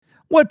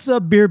What's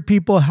up, beer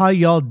people? How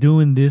y'all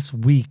doing this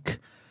week?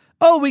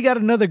 Oh, we got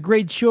another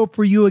great show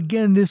for you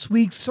again this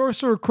week.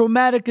 Sorcerer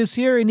Chromatic is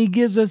here, and he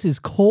gives us his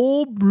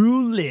Cöld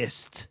Brüe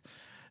List.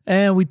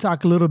 And we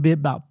talk a little bit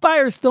about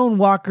Firestone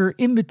Walker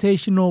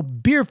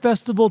Invitational Beer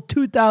Festival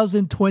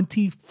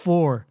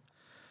 2024.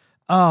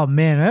 Oh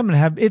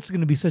man, it's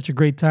gonna be such a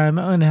great time.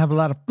 I'm gonna have a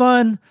lot of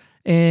fun,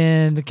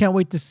 and I can't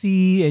wait to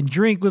see and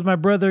drink with my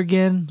brother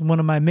again. One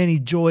of my many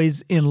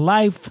joys in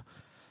life.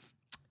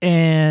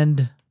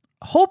 And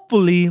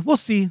hopefully we'll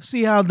see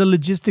how the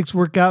logistics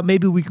work out.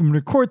 Maybe we can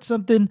record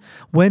something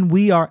when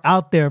we are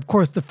out there. Of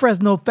course, the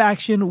Fresno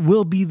faction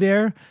will be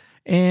there,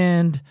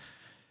 and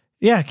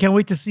yeah, can't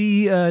wait to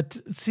see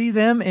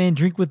them and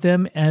drink with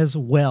them as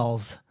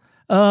well.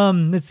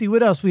 Let's see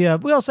what else we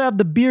have. We also have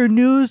the beer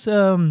news,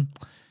 and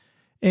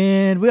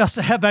we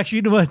also have actually,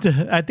 you know what?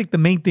 I think the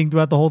main thing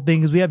throughout the whole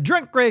thing is we have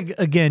Drunk Greg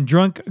again.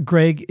 Drunk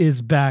Greg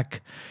is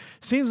back.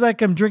 Seems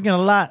like I'm drinking a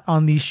lot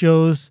on these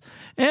shows.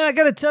 And I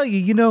got to tell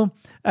you,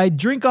 I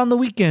drink on the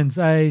weekends.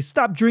 I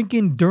stopped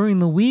drinking during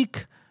the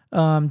week,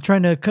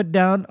 trying to cut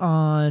down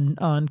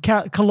on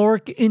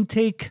caloric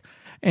intake.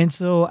 And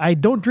so I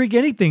don't drink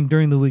anything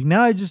during the week.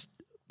 Now I just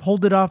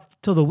hold it off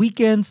till the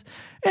weekends.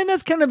 And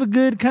that's kind of a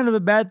good, kind of a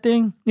bad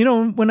thing.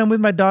 When I'm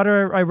with my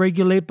daughter, I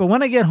regulate. But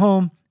when I get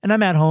home and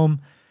I'm at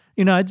home,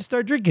 I just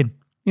start drinking.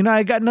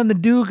 I got nothing to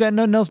do, got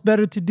nothing else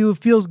better to do. It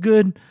feels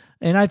good.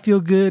 And I feel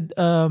good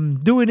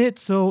doing it,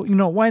 so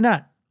why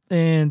not?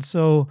 And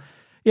so,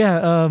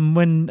 yeah,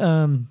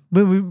 when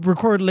we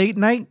record late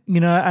night,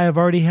 I have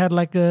already had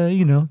like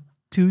 2,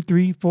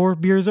 3, 4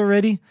 beers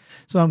already.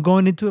 So I'm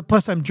going into it.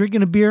 Plus, I'm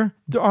drinking a beer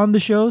on the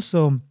show,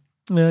 so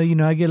I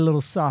get a little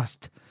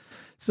sauced.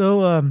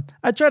 So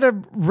I try to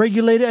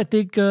regulate it. I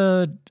think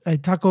I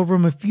talk over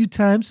them a few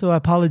times, so I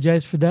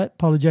apologize for that.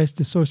 Apologize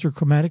to Sorcerer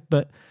Chromatic,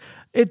 but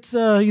it's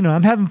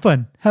I'm having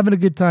fun, having a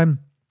good time.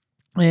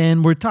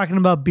 And we're talking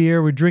about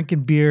beer, we're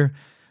drinking beer,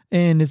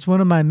 and it's one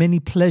of my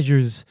many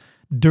pleasures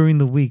during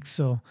the week.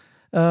 So,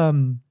 I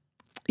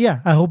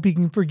hope you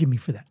can forgive me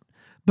for that.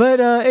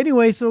 But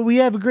anyway, so we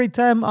have a great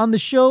time on the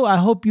show. I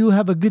hope you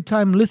have a good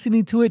time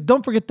listening to it.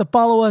 Don't forget to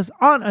follow us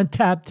on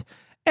Untapped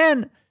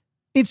and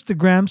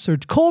Instagram.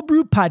 Search Cöld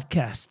Brüe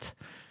Podcast.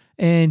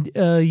 And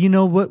you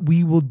know what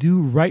we will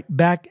do right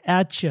back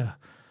at you.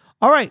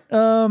 All right,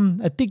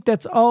 I think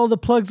that's all the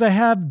plugs I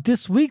have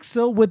this week.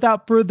 So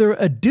without further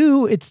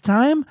ado, it's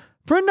time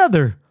for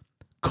another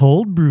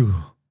Cöld Brüe.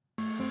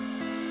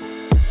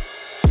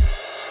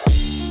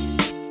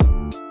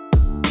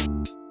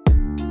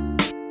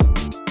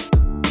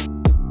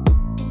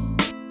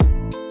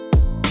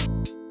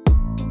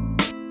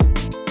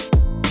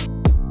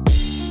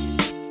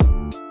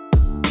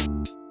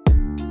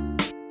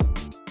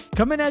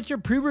 Coming at your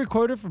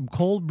pre-recorded from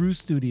Cöld Brüe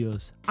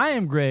Studios. I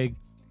am Greg.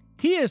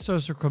 He is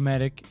Sorcerer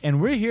Chromatic,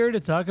 and we're here to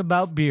talk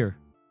about beer.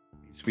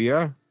 Yes, we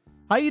are.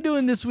 How you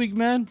doing this week,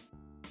 man?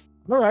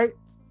 All right.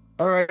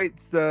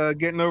 It's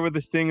getting over the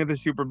sting of the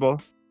Super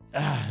Bowl.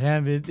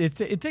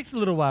 It takes a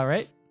little while,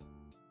 right?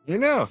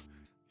 In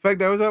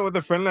fact, I was out with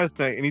a friend last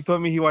night, and he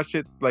told me he watched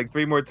it like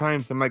 3 more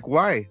times. I'm like,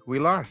 why? We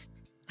lost.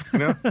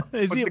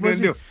 What's he gonna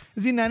do?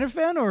 Is he a Niner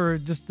fan or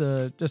just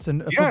a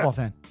football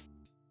fan?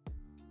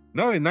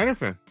 No, he's a Niner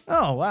fan.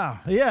 Oh wow,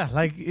 yeah,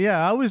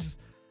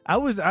 I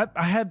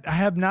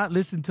have not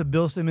listened to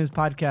Bill Simmons'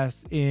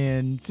 podcast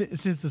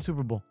since the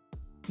Super Bowl,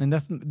 and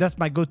that's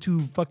my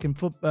go-to fucking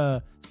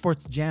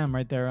sports jam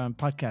right there on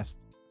podcast.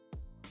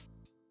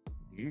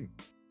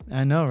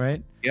 I know,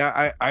 right?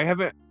 Yeah, I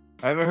haven't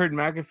heard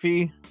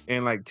McAfee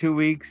in like 2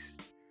 weeks,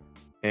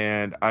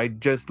 and I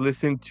just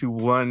listened to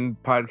one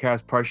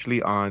podcast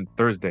partially on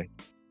Thursday,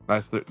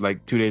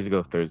 like 2 days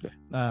ago, Thursday.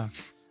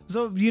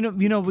 So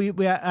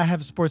I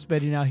have sports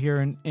betting out here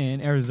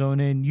in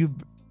Arizona, and you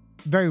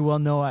very well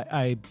know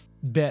I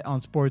bet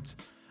on sports.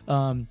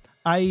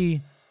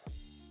 I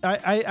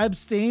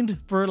abstained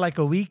for like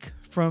a week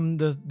from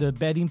the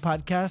betting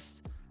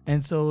podcast,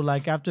 and so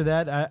like after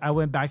that I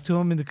went back to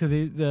them because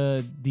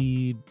the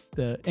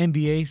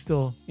NBA is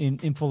still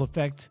in full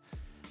effect,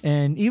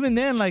 and even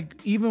then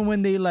even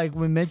when they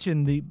when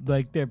mentioned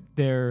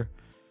their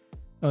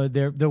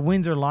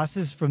wins or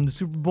losses from the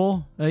Super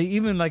Bowl,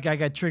 even I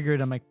got triggered.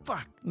 I'm like,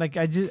 fuck,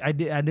 I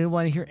didn't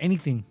want to hear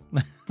anything.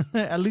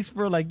 At least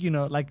for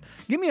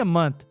give me a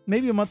month,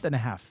 maybe a month and a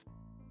half.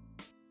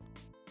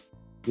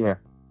 Yeah.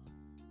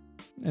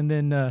 And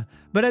then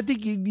but I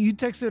think you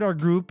texted our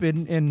group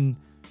and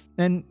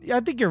I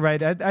think you're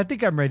right. I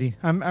think I'm ready.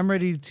 I'm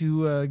ready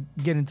to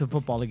get into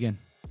football again.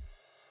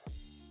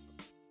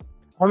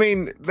 I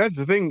mean, that's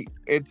the thing.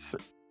 It's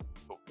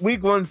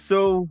week 1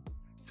 so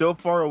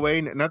far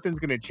away. Nothing's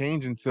gonna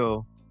change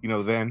until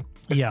then.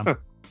 Yeah.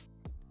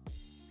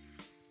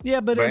 Yeah,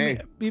 but hey,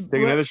 take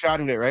another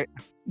shot at it, right?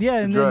 Yeah,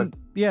 and then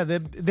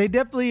they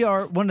definitely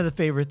are one of the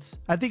favorites.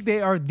 I think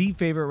they are the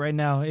favorite right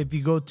now if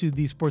you go to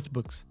the sports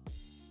books.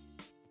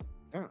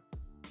 Yeah.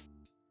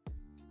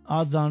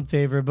 Odds-on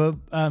favorite, but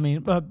I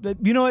mean,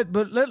 you know what?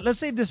 But let's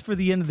save this for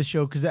the end of the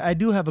show because I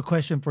do have a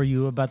question for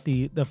you about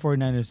the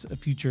 49ers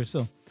future.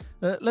 So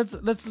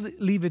let's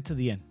leave it to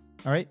the end.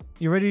 All right.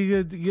 You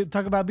ready to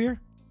talk about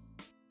beer?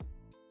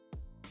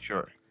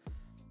 Sure.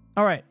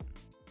 All right.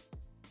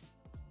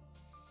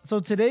 So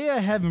today I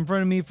have in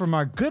front of me from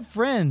our good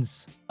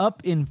friends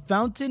up in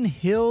Fountain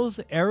Hills,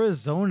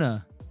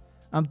 Arizona.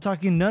 I'm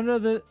talking none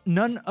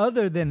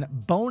other than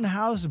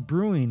Bonehouse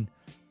Brewing.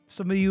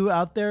 Some of you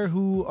out there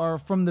who are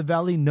from the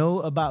Valley know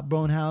about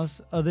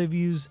Bonehouse. Other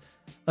views.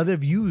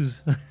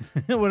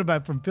 What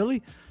about from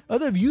Philly?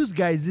 Other views,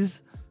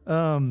 guys,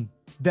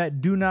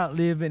 that do not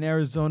live in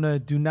Arizona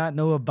do not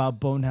know about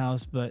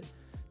Bonehouse, but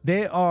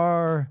they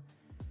are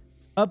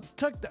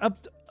tucked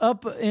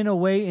up in a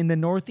way in the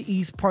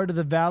northeast part of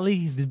the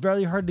valley. It's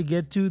very hard to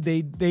get to.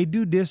 They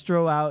do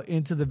distro out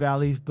into the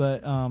valleys,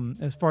 but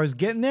as far as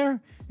getting there,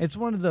 it's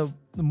one of the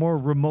more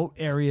remote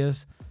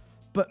areas.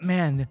 But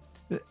man,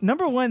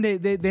 number one,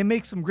 they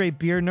make some great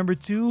beer. Number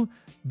two,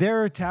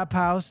 their tap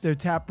house, their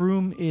tap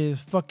room is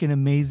fucking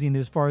amazing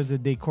as far as the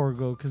decor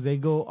go, because they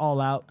go all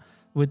out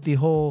with the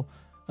whole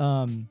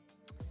from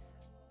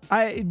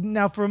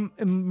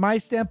my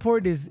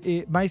standpoint is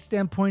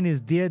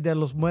Dia de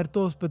los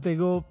Muertos, but they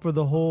go for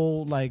the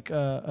whole like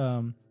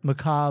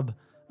macabre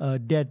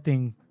dead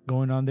thing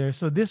going on there.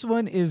 So this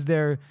one is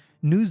their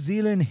New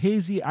Zealand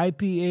hazy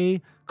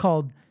IPA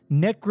called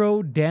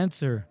Necro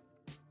Dancer.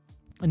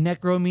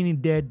 Necro meaning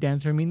dead,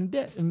 dancer meaning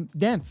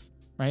dance,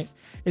 right?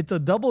 It's a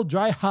double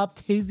dry hopped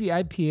hazy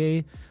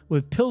IPA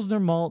with Pilsner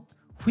malt,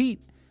 wheat,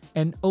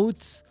 and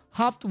oats,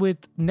 hopped with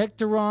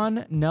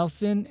Nectaron,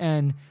 Nelson,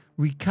 and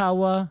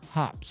Rikawa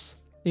hops.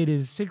 It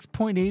is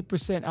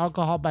 6.8%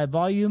 alcohol by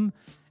volume,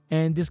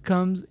 and this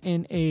comes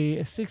in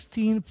a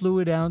 16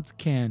 fluid ounce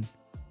can.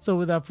 So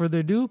without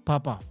further ado,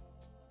 pop off.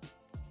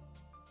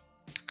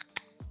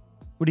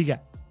 What do you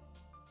got?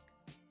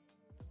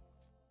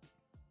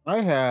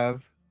 I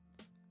have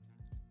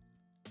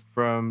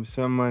from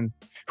someone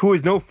who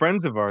is no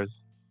friends of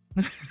ours.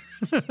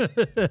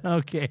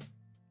 Okay.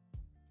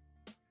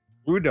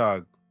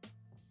 Brewdog.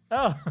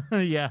 Oh,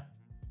 yeah.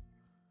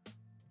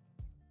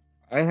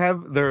 I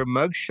have their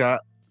Mugshot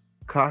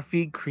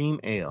Coffee Cream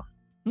Ale.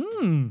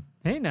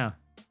 Hey now.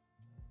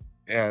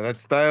 Yeah, that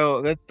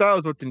style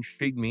is what's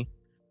intrigued me.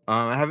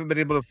 I haven't been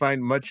able to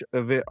find much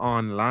of it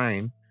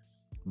online,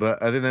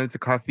 but other than it's a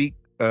coffee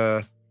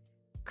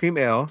cream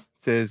ale,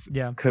 it says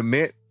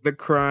commit the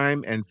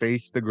crime and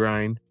face the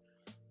grind.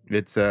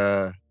 It's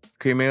a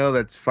cream ale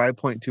that's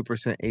 5.2%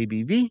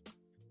 ABV.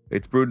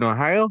 It's brewed in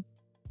Ohio.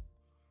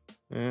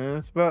 And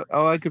that's about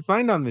all I could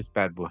find on this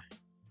bad boy.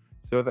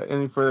 So without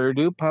any further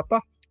ado,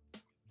 Papa.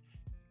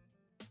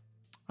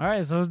 All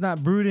right, so it's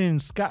not brewed in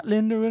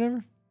Scotland or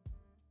whatever?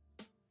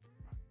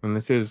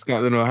 Unless it's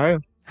Scotland, Ohio.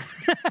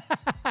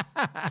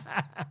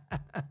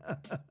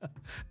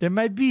 There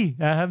might be.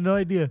 I have no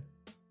idea.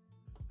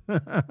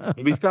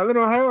 Maybe Scotland,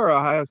 Ohio, or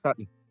Ohio,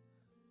 Scotland?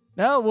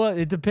 No, well,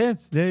 it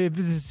depends. If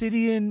it's a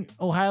city in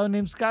Ohio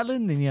named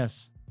Scotland, then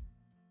yes.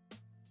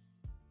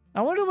 I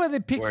wonder why they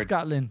picked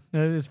Scotland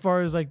as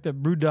far as like the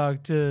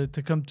Brewdog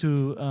to come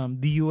to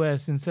the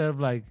U.S. instead of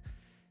like,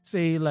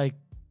 say, like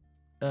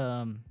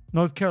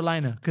North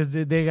Carolina, because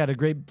they got a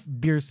great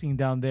beer scene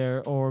down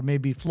there, or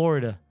maybe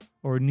Florida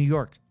or New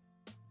York.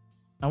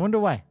 I wonder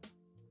why.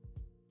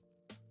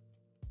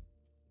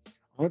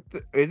 Aren't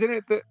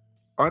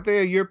they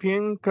a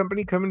European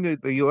company coming to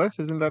the U.S.?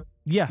 Isn't that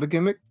the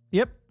gimmick?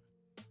 Yep.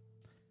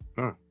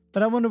 Huh.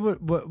 But I wonder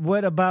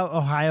what about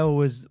Ohio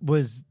was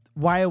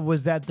why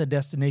was that the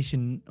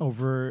destination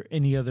over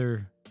any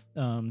other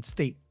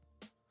state?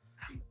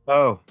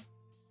 Oh,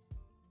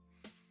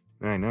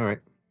 I know, right?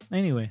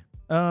 Anyway,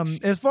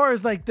 as far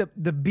as like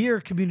the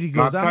beer community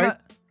goes, I'm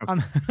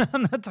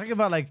not talking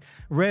about like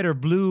red or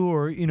blue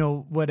or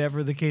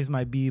whatever the case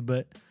might be,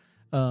 but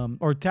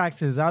or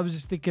taxes. I was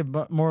just thinking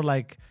about more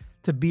like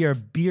to be our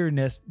beer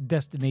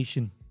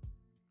destination.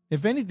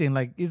 If anything,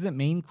 like isn't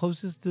Maine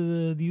closest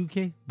to the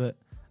UK? But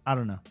I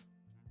don't know.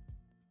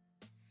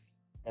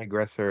 I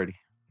digress already.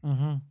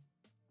 Mm-hmm.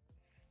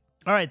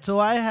 All right, so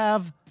I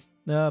have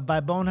by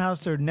Bonehouse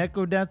their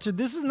Necro Dancer.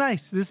 This is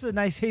nice. This is a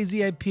nice hazy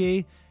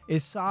IPA.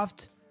 It's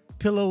soft,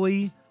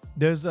 pillowy.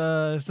 There's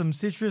some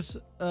citrus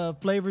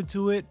flavor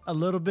to it, a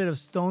little bit of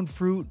stone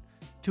fruit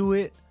to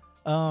it.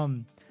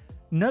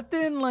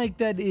 Nothing like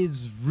that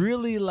is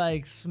really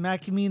like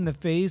smacking me in the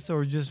face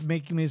or just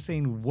making me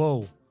saying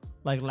whoa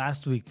like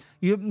last week.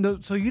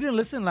 So you didn't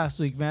listen last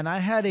week, man. I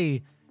had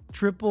a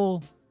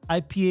triple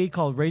IPA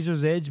called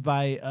Razor's Edge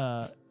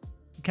by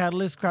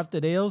Catalyst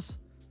Crafted Ales,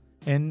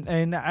 and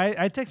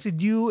I texted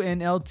you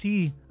and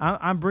LT.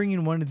 I'm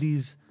bringing one of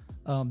these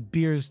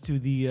beers to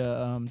the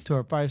to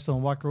our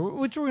Firestone Walker,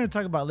 which we're going to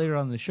talk about later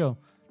on in the show,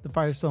 the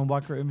Firestone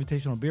Walker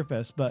Invitational Beer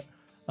Fest. But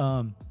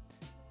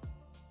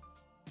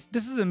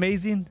this is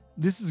amazing.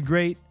 This is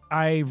great.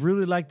 I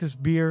really like this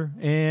beer,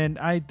 and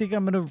I think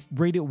I'm going to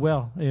rate it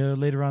well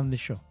later on in the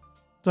show.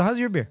 So how's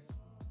your beer?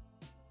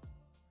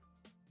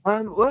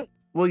 What?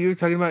 Well, you were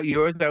talking about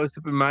yours. I was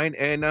sipping mine,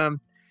 and it's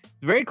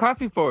very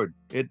coffee forward.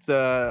 It's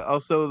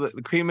also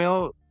the cream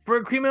ale. For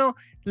a cream ale,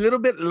 a little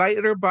bit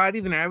lighter body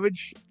than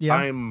average. Yeah.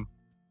 I'm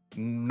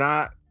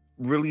not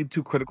really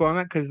too critical on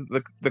that because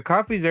the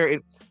coffee's there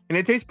and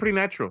it tastes pretty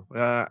natural.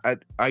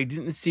 I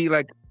didn't see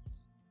like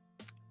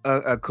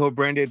a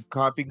co-branded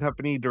coffee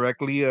company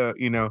directly. If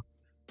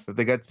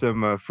they got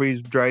some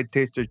freeze dried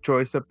taster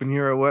choice up in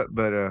here or what,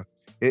 but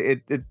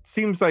it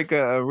seems like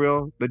a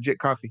real legit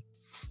coffee.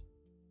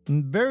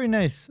 Very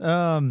nice.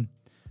 You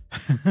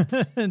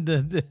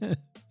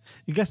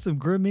got some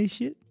gourmet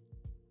shit.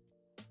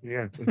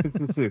 Yeah, this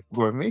is a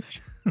gourmet.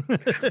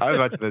 I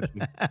watched that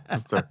too.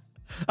 I'm sorry.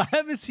 I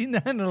haven't seen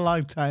that in a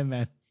long time,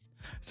 man.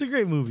 It's a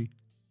great movie.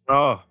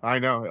 Oh, I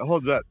know. It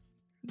holds up.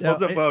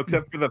 Holds up well,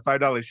 except for the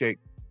 $5 shake.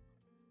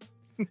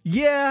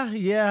 Yeah,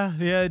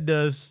 it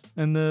does.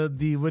 And the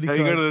what do you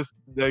call it?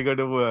 You go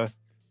to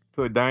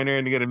a diner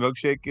and you get a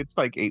milkshake. It's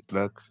like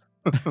 $8.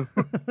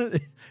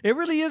 It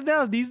really is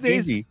now these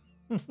days. Easy.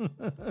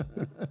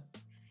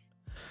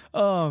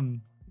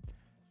 And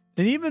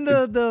even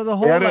the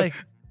whole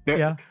they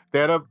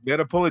had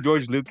to pull a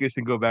George Lucas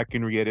and go back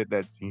and re-edit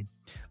that scene.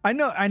 I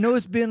know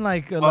it's been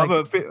like of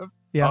a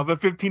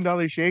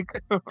 $15 shake.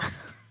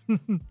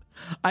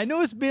 I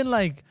know it's been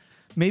like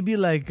maybe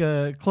like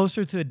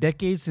closer to a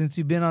decade since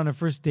you've been on a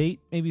first date,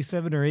 maybe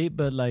 7 or 8,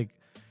 but like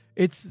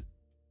it's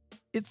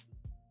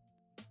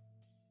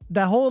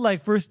that whole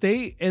like first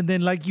date and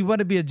then like you want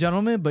to be a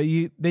gentleman, but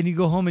then you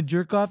go home and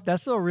jerk off.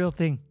 That's still a real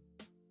thing.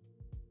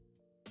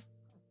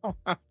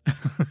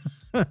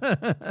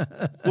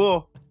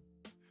 well,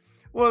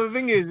 the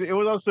thing is, it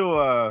was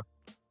also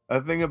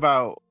a thing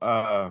about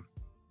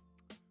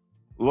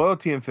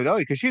loyalty and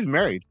fidelity because she's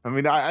married. I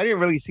mean, I didn't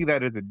really see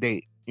that as a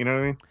date. You know what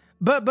I mean?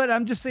 But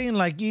I'm just saying,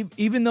 like,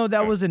 even though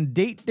that was a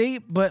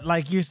date, but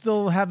like you're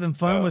still having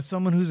fun with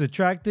someone who's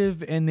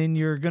attractive, and then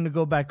you're gonna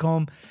go back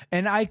home.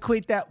 And I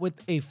equate that with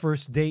a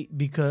first date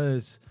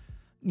because,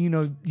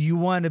 you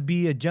want to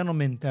be a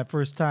gentleman that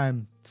first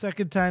time.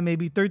 Second time,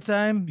 maybe third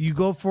time, you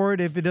go for it.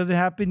 If it doesn't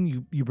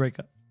happen, you break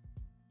up.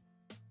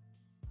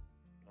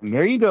 And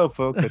there you go,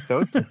 folks.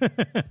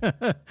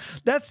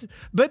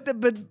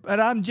 But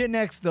I'm Gen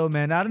X though,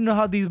 man. I don't know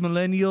how these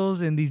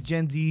millennials and these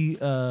Gen Z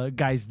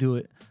guys do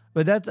it.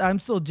 But I'm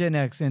still Gen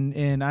X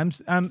and I'm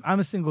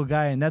a single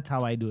guy and that's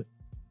how I do it.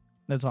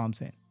 That's all I'm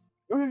saying.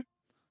 Okay.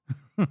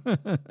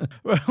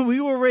 We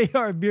will rate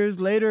our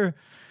beers later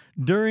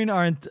during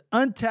our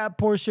Untapped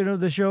portion of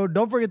the show.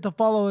 Don't forget to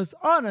follow us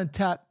on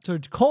Untapped.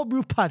 Search Cöld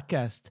Brüe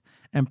Podcast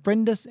and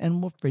friend us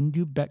and we'll friend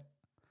you back.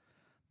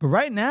 But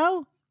right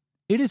now,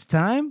 it is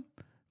time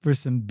for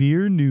some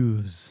beer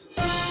news.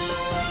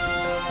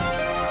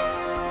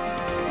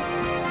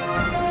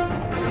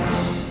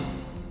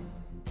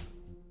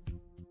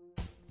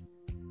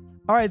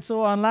 All right,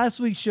 so on last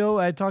week's show,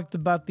 I talked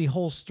about the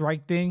whole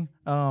strike thing.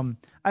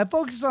 I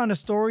focused on a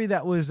story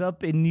that was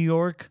up in New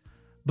York,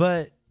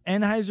 but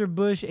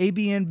Anheuser-Busch,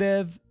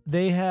 AB-InBev,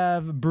 they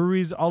have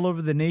breweries all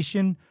over the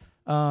nation.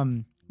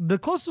 The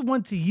closest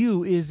one to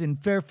you is in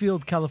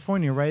Fairfield,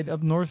 California, right?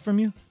 Up north from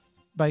you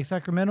by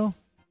Sacramento.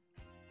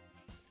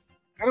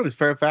 I thought it was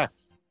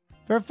Fairfax.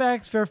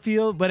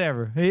 Fairfield,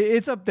 whatever.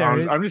 It's up there.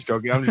 I'm just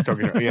joking.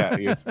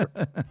 Yeah.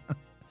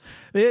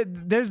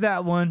 There's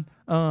that one.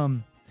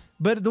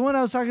 But the one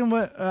I was talking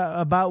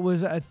about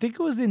was, I think it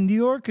was in New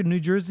York or New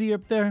Jersey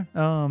up there.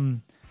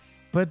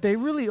 But they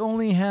really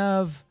only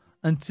have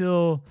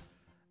until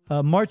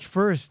March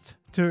 1st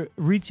to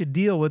reach a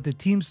deal with the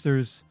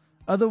Teamsters.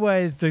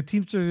 Otherwise, the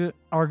Teamsters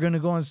are going to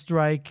go on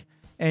strike,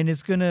 and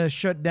it's going to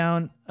shut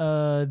down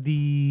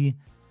the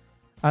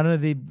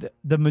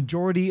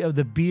majority of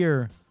the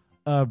beer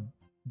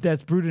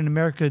that's brewed in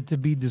America to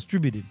be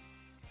distributed.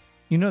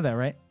 You know that,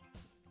 right?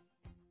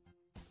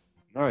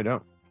 No, I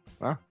don't.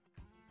 Wow.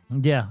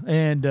 Yeah,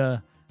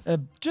 and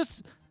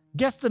just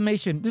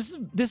guesstimation.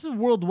 This is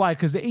worldwide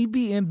because the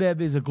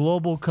AB-InBev is a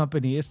global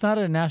company. It's not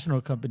a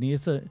national company.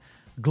 It's a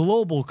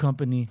global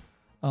company.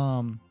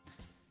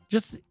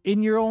 Just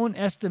in your own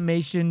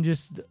estimation,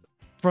 just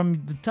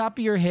from the top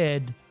of your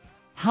head,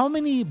 how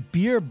many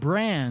beer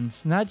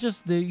brands, not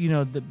just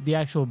the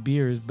actual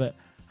beers, but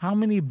how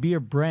many beer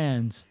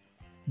brands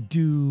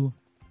do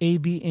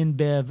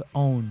AB-InBev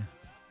own?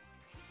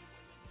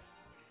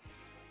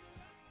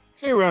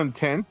 Say around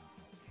 10.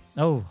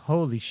 Oh,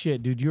 holy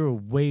shit, dude. You're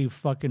way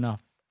fucking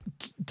off.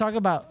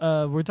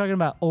 We're talking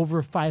about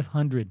over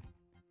 500.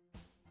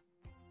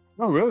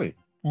 Oh, really?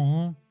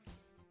 Mm-hmm.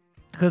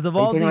 Because of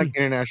all the... like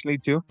internationally,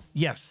 too?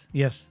 Yes.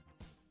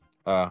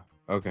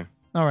 Okay.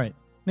 All right.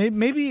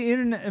 Maybe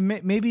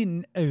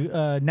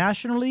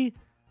nationally,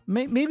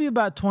 maybe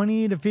about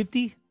 20 to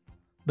 50.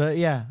 But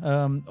yeah,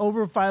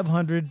 over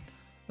 500.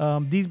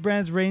 These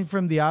brands range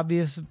from the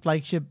obvious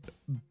flagship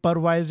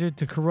Budweiser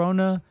to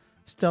Corona,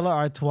 Stella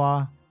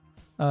Artois,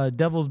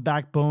 Devil's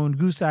Backbone,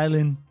 Goose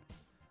Island.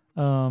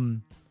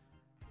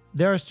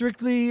 There are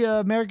strictly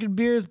American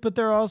beers, but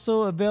they're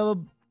also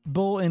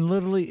available in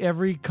literally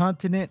every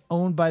continent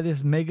owned by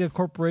this mega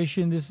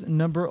corporation. This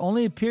number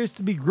only appears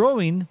to be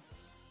growing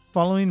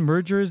following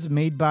mergers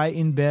made by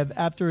InBev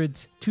after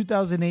its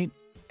 2008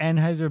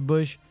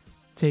 Anheuser-Busch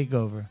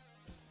takeover.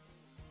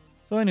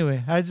 So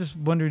anyway, I just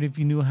wondered if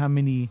you knew how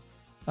many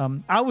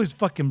I was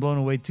fucking blown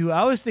away too.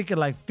 I was thinking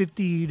like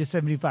 50 to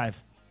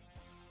 75.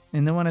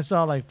 And then when I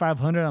saw like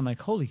 500, I'm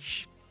like, holy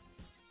shit.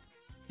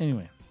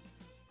 Anyway.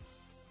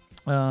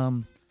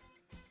 One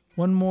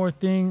more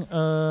thing.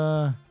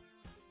 I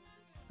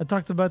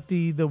talked about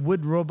the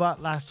wood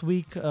robot last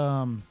week.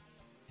 Dan,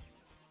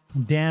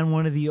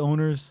 one of the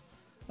owners,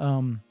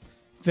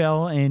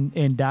 fell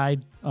and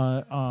died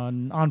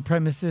on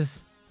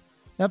premises.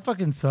 That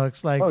fucking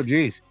sucks. Like, oh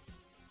geez.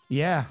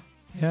 Yeah,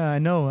 I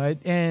know.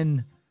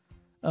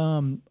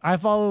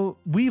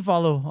 We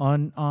follow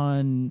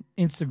on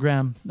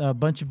Instagram a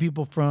bunch of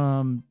people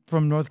from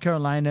North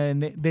Carolina,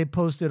 and they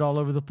posted all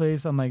over the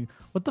place. I'm like,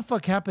 what the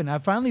fuck happened? I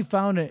finally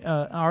found an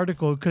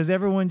article because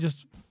everyone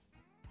just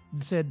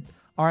said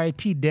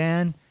R.I.P.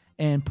 Dan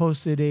and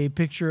posted a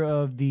picture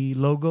of the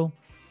logo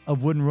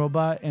of Wooden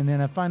Robot, and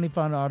then I finally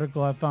found an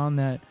article. I found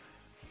that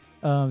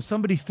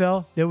somebody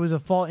fell. There was a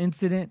fall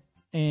incident,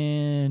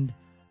 and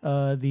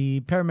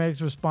the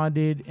paramedics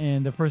responded,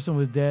 and the person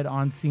was dead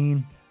on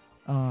scene.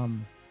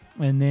 And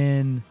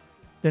then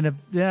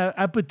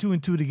I put two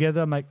and two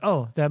together. I'm like,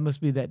 oh, that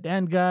must be that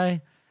Dan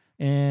guy.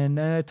 And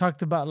I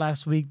talked about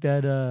last week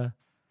that,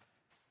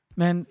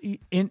 man,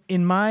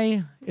 in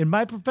my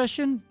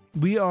profession,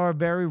 we are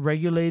very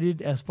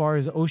regulated as far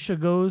as OSHA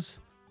goes.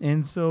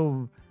 And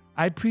so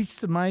I preach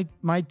to my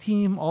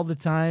team all the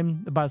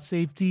time about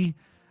safety.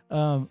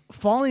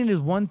 Falling is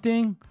one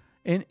thing.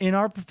 In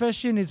our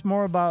profession, it's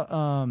more about,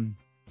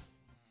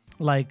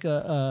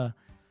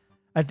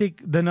 I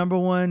think the number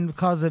one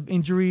cause of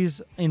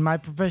injuries in my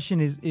profession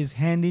is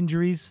hand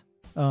injuries.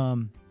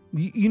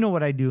 You know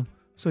what I do,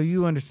 so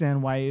you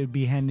understand why it would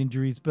be hand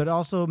injuries, but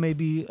also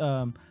maybe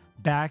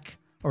back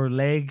or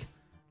leg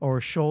or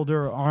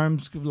shoulder or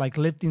arms, like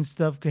lifting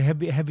stuff,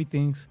 heavy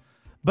things.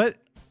 But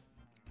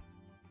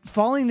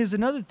falling is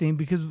another thing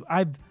because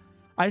I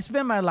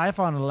spent my life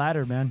on a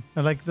ladder, man.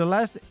 Like the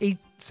last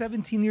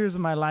 18 years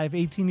of my life,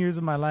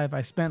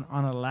 I spent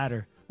on a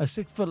ladder, a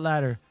 6-foot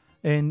ladder.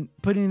 And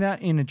putting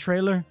that in a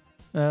trailer,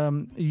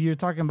 you're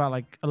talking about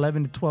like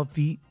 11 to 12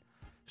 feet.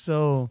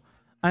 So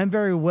I'm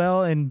very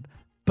well,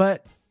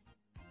 but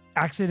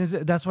accidents,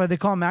 that's why they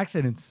call them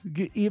accidents.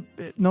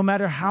 No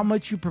matter how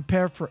much you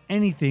prepare for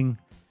anything,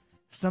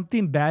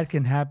 something bad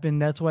can happen.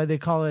 That's why they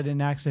call it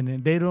an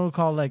accident. They don't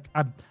call like,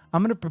 I'm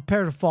going to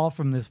prepare to fall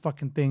from this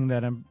fucking thing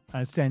that I'm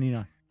standing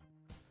on.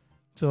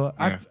 So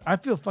yeah. I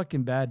feel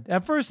fucking bad.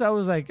 At first I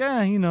was like,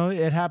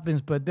 it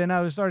happens. But then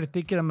I started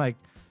thinking, I'm like,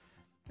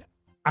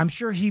 I'm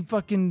sure he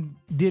fucking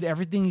did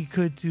everything he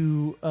could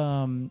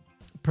to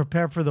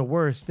prepare for the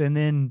worst, and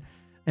then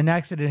an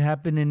accident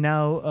happened, and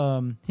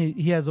now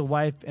he has a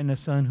wife and a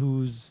son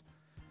who's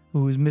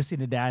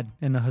missing a dad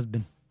and a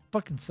husband.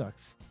 Fucking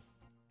sucks.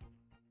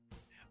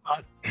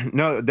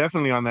 No,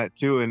 definitely on that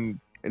too, and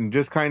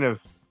just kind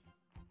of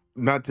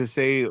not to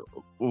say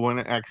one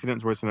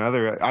accident's worse than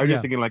another. I was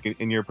just thinking like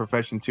in your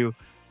profession too.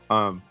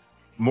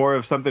 More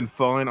of something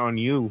falling on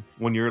you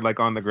when you're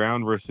like on the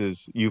ground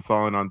versus you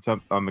falling on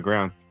the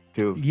ground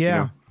too.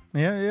 Yeah.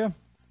 You know? Yeah.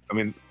 I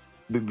mean,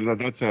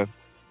 that's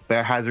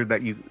that hazard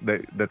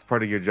that's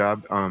part of your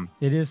job.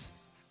 It is.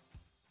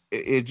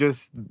 It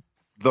just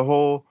the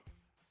whole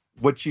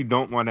what you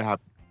don't want to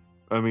happen.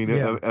 I mean,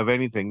 of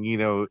anything,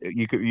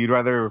 you'd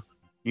rather,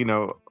 in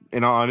all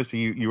honesty,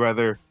 you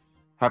rather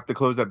have to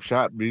close up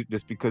shop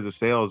just because of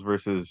sales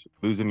versus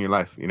losing your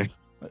life.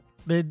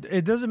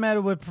 It doesn't matter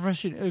what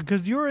profession,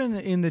 because you're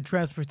in the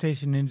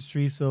transportation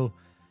industry, so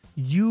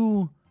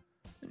you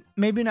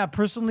maybe not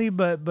personally,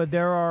 but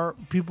there are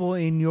people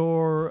in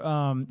your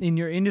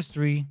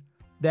industry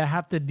that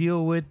have to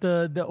deal with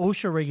the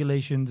OSHA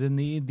regulations and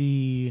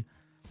the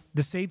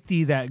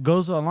safety that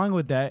goes along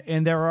with that,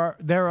 and there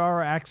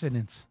are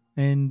accidents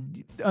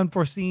and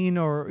unforeseen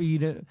or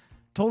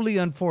totally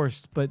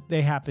unforced, but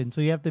they happen, so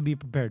you have to be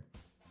prepared.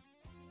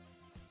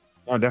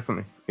 Oh,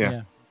 definitely,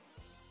 yeah.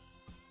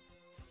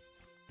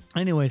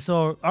 Anyway,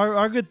 so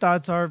our good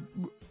thoughts are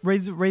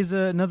raise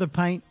another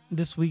pint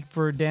this week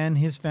for Dan,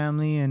 his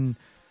family. And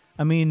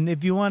I mean,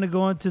 if you want to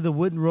go onto the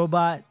Wooden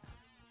Robot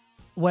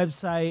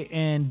website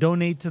and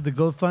donate to the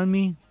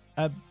GoFundMe,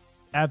 I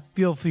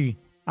feel free.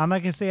 I'm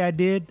not going to say I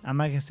did. I'm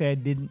not going to say I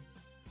didn't.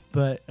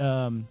 But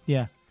go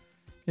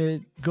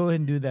ahead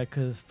and do that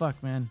because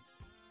fuck, man.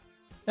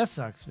 That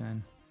sucks,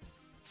 man.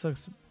 It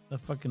sucks a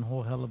fucking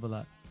whole hell of a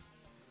lot.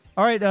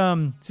 All right,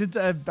 since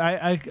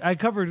I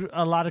covered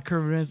a lot of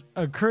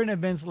current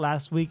events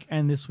last week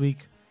and this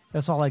week,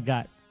 that's all I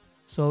got.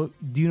 So,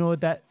 do you know what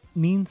that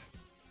means?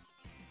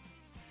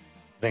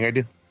 I think I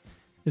do.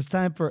 It's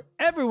time for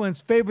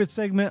everyone's favorite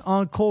segment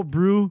on Cöld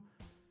Brüe,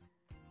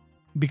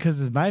 because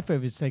it's my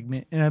favorite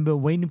segment, and I've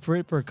been waiting for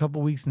it for a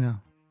couple weeks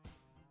now.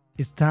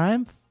 It's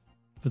time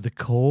for the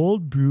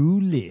Cöld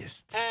Brüe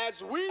List.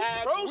 As we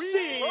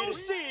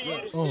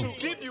proceed to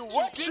give you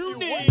what you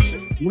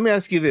need. Let me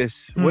ask you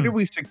this. What did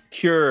we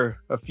secure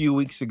a few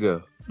weeks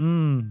ago?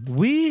 You're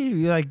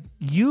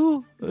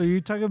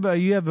talking about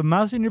you have a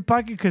mouse in your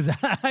pocket? Because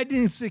I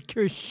didn't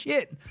secure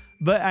shit.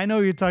 But I know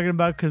what you're talking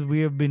about because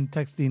we have been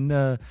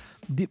texting.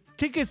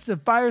 Tickets to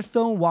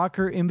Firestone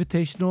Walker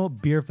Invitational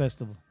Beer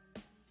Festival.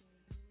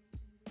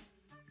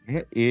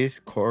 That is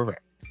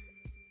correct.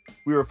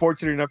 We were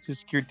fortunate enough to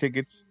secure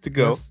tickets to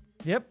go. Yes.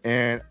 Yep.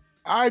 And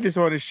I just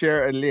want to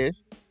share a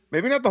list,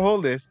 maybe not the whole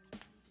list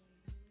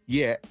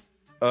yet,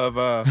 of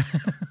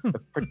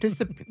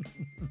participants.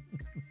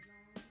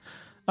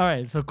 All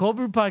right. So Cöld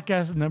Brüe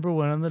Podcast is number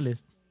 1 on the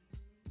list.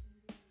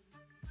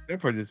 They're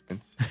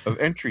participants of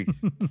entries.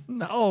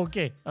 Oh,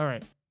 okay. All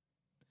right.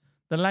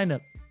 The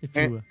lineup, if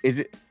you will.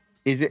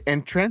 Is it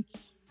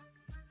entrance?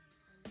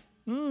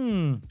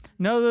 No,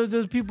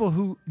 there's people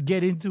who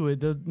get into it.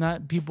 There's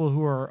not people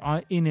who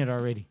are in it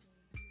already.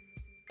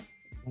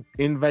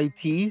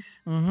 Invitees?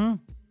 Mm-hmm.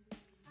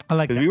 I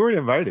like that. Because we weren't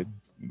invited.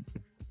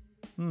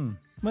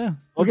 Well,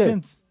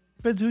 Okay.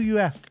 Depends who you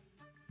ask.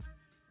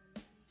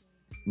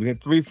 We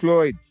had 3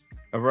 Floyds,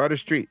 Alvarado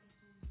Street,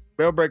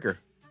 Bellbreaker,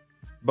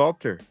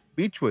 Balter,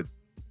 Beechwood,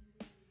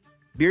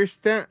 Beer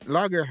Stand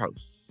Lager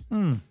House,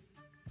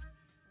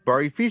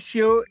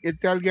 Barificio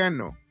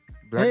Italiano,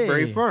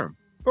 Blackberry Hey. Farm,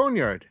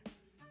 Boneyard,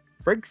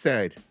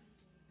 Breakside,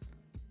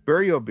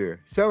 Burial Beer,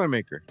 Cellar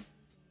Maker,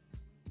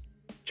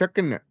 Chuck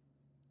and Nut,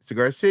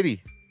 Cigar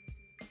City,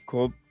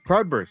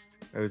 Cloudburst.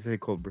 I would say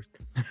Coldburst.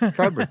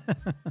 Cloudburst.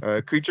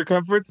 Creature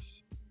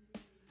Comforts,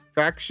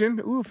 Faction.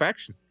 Ooh,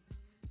 Faction.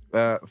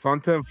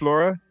 Fonta and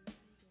Flora.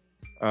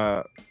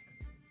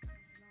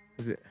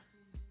 Is it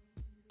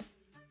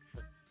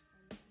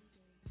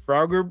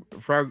Frau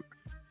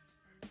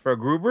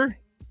Gruber?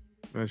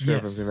 I'm not sure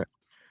if I'm saying that.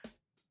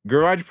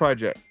 Garage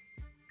Project.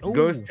 Ooh.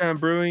 Ghost Town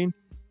Brewing.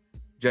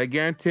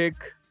 Gigantic.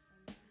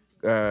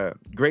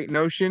 Great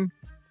Notion.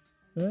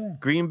 Yeah.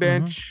 Green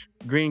Bench.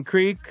 Green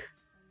Creek.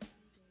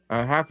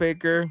 Half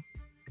Acre.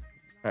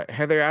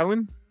 Heather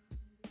Allen.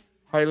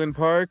 Highland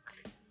Park.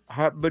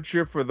 Hot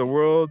Butcher for the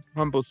World.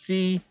 Humble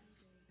Sea.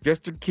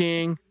 Jester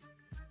King.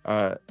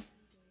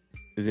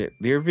 Is it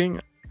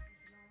Lirving?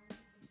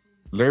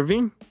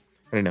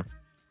 I don't know.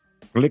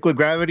 Liquid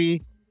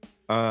Gravity.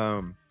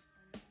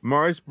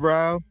 Mars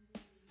Brow.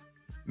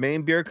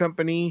 Maine Beer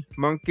Company.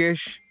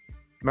 Monkish.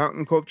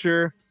 Mountain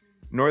Culture.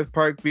 North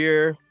Park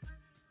Beer.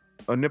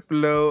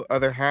 Onipolo.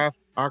 Other Half.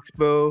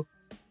 Oxbow.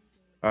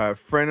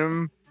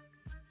 Frenham.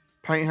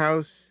 Pint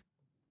House.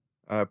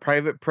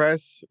 Private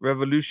Press.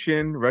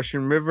 Revolution.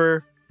 Russian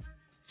River.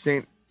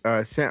 Saint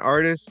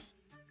Artist.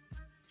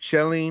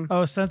 Shelling.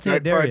 Oh, Santa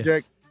Side Darius.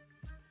 Project.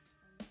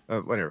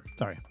 Whatever.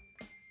 Sorry.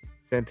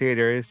 Santa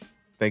Darius.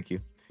 Thank you.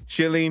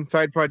 Shilling,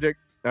 Side Project,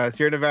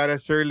 Sierra Nevada,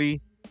 Surly,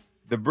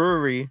 The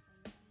Brewery,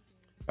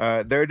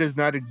 There Does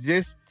Not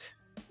Exist,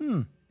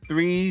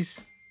 Threes,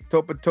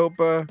 Topa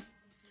Topa,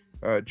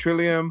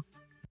 Trillium,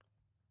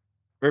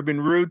 Urban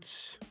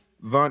Roots,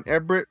 Von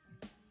Everett,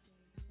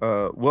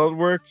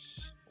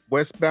 Weldworks,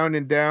 Westbound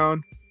and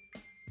Down,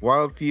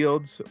 Wild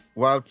Fields,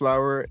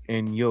 Wildflower,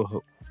 and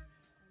Yoho.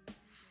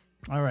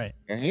 All right.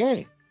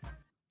 Hey.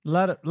 A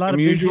lot of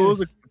big Unusuals,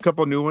 hitters. a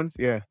couple new ones.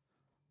 Yeah.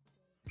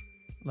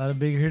 A lot of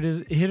big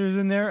hitters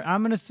in there.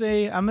 I'm just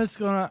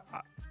gonna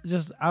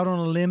out on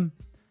a limb.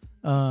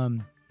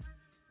 I'm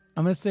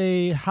gonna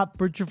say Hop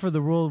Butcher for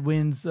the World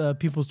wins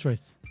People's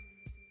Choice.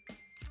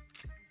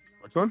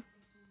 Which one?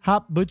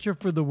 Hop Butcher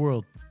for the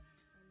World.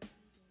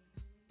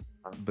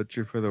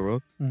 Butcher for the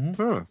World.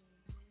 Mm-hmm. Huh.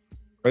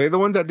 Are they the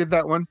ones that did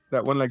that one?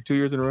 That one like 2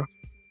 years in a row?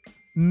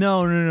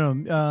 No.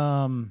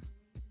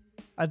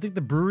 I think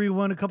the brewery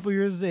won a couple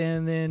years,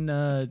 and then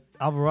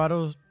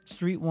Alvarado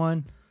Street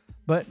won.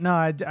 But no,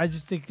 I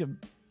just think,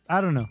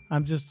 I don't know.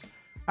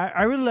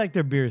 I really like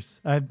their beers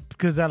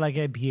because I like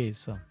IPAs.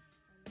 So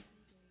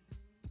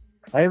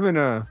I haven't.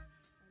 I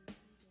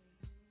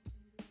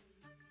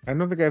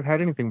don't think I've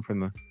had anything from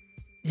them.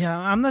 yeah,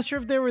 I'm not sure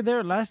if they were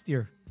there last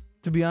year,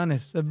 to be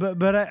honest.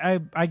 But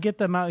I get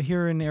them out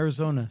here in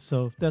Arizona,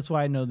 so that's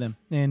why I know them,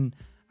 and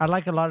I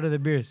like a lot of their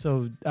beers.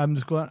 So I'm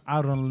just going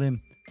out on a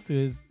limb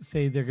to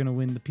say they're gonna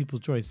win the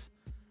People's Choice.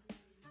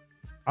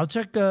 I'll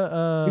check.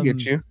 I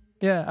get you.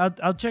 Yeah,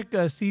 I'll check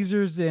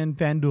Caesars and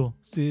FanDuel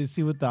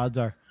see what the odds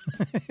are.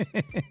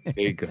 There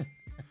you go.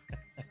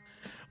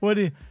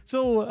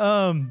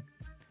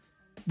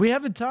 We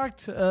haven't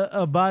talked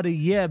about it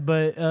yet,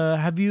 but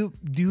do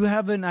you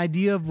have an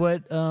idea of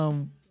what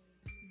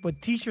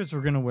t-shirts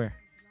we're gonna wear?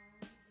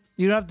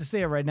 You don't have to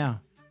say it right now.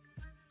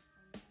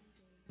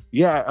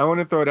 Yeah, I want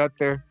to throw it out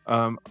there.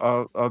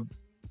 I'll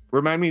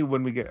remind me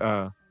when we get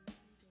Off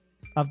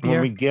the when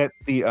air? we get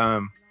the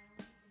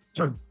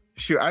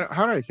shoot.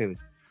 How do I say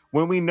this?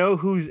 When we know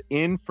who's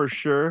in for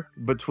sure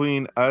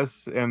between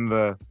us and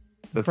the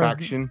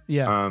faction,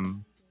 yeah.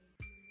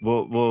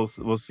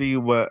 we'll see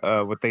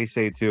what they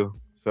say too.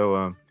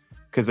 So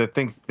because I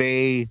think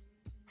they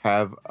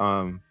have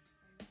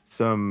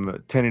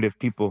some tentative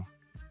people.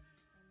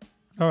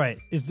 All right,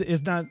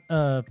 it's not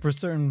for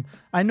certain.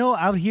 I know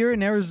out here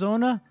in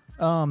Arizona,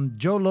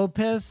 Joe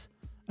Lopez.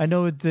 I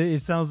know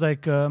it sounds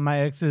like my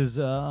ex's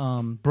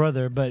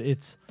brother, but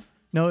it's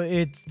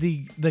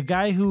the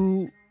guy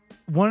who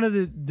one of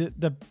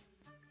the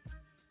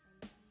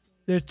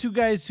there's two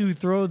guys who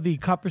throw the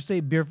Copper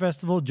State Beer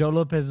Festival. Joe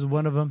Lopez is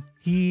one of them.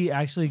 He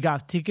actually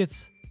got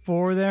tickets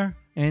for there.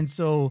 And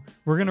so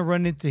we're going to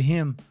run into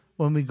him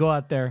when we go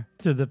out there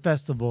to the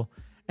festival.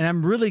 And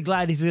I'm really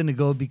glad he's going to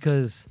go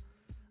because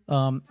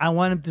I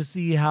want him to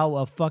see how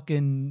a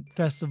fucking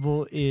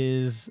festival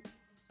is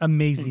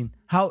amazing.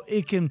 How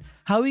he can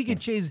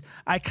change.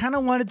 I kind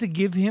of wanted to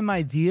give him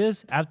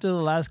ideas after the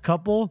last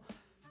couple,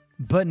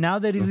 but now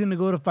that he's going to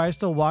go to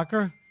Firestone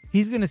Walker,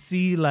 he's going to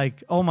see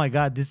like, oh my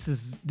God,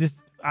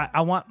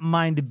 I want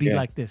mine to be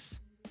like this.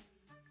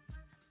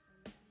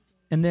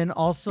 And then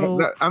also,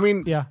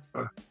 yeah.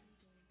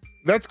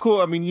 That's cool.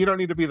 I mean, you don't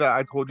need to be that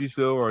I told you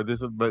so or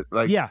this, but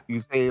like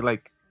you say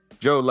like,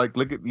 Joe, like,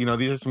 look at,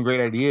 these are some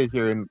great ideas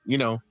here. And,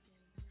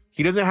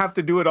 he doesn't have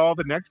to do it all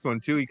the next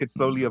one too. He could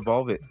slowly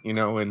evolve it, and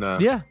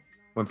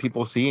when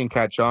people see and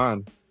catch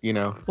on,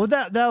 Well,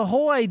 that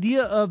whole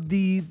idea of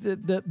the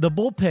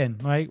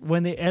bullpen, right?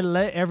 When they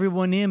let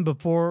everyone in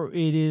before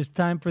it is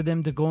time for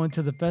them to go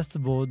into the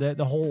festival, that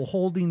the whole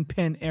holding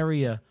pen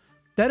area,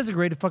 that is a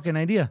great fucking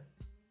idea.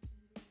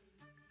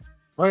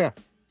 Oh yeah.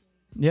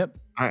 Yep.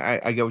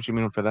 I get what you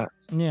mean for that.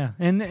 Yeah,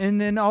 and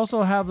then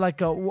also have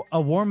like a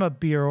warm up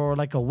beer or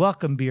like a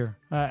welcome beer,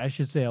 I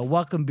should say, a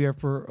welcome beer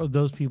for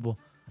those people.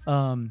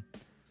 And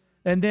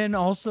then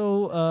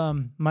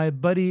also my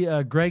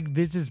buddy Greg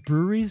visits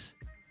breweries.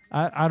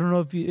 I don't know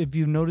if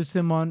you've noticed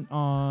him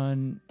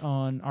on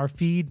our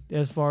feed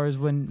as far as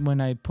when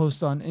I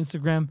post on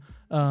Instagram,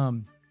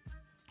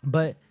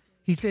 but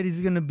he said he's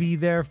gonna be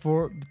there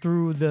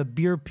through the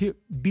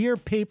beer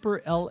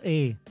paper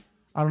LA.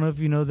 I don't know if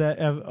you know that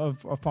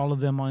or follow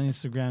them on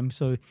Instagram.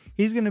 So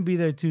he's going to be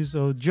there too.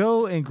 So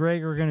Joe and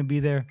Greg are going to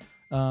be there.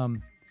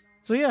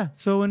 So yeah.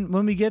 So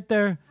when we get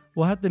there,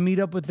 we'll have to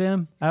meet up with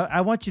them. I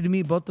want you to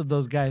meet both of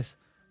those guys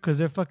because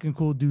they're fucking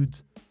cool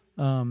dudes.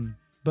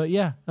 But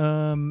yeah,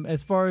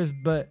 as far as,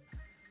 but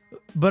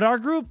our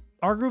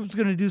group's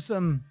going to do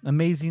something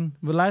amazing.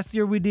 But last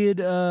year we did,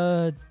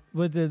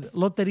 with the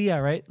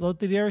Loteria, right?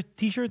 Loteria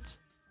t-shirts.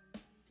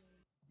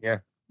 Yeah.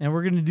 And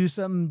we're going to do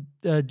something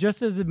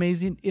just as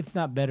amazing, if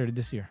not better,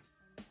 this year.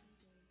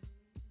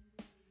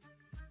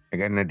 I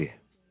got an idea.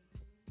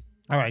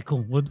 All right,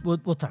 cool.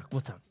 We'll talk.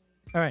 All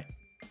right.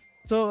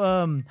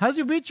 So, how's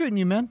your beer treating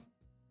you, man?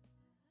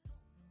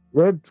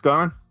 Good. It's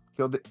gone.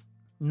 Killed it.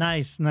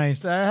 Nice. I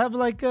have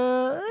like,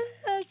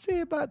 I'd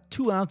say about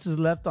 2 ounces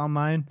left on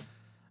mine.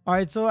 All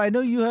right. So I know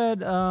you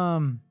had,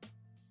 what'd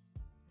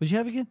you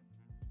have again?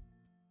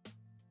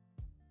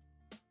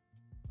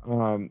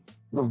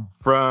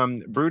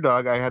 From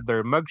Brewdog, I had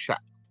their mugshot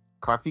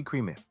coffee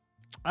creamer.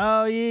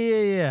 Oh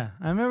yeah.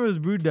 I remember it was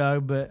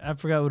Brewdog, but I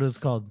forgot what it was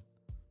called.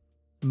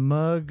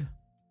 Mug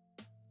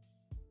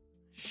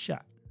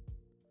shot.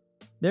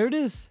 There it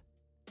is.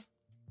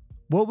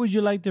 What would you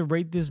like to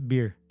rate this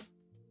beer?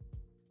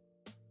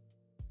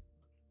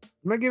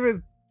 I'm gonna give it.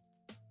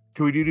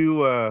 Can we do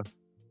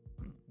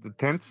the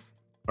tenths?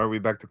 Or are we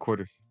back to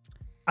quarters?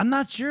 I'm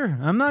not sure.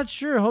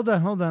 Hold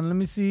on. Let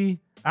me see.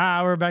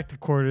 We're back to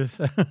quarters.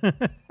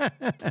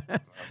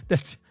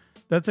 That's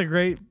a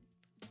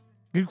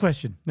good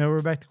question. No,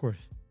 we're back to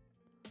quarters.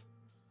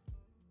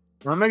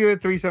 I'm gonna give it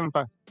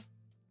 3.75.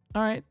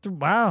 All right.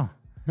 Wow.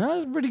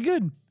 That's pretty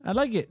good. I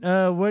like it.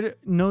 What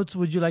notes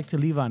would you like to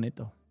leave on it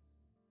though?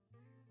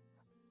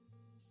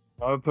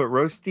 I would put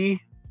roasty.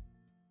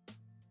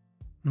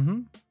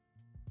 Mm-hmm.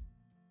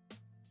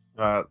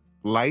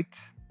 Light.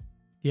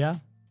 Yeah.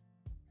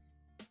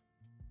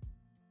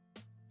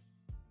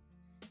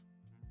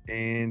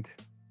 And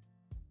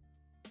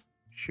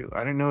shoot, I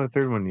didn't know the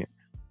third one yet.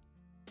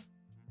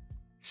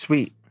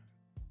 Sweet.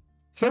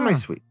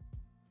 Semi-sweet.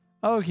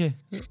 Oh, okay.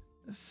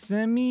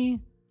 Semi-sweet.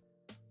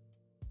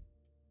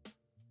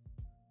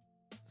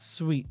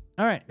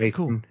 All right,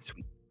 cool.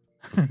 Sweet.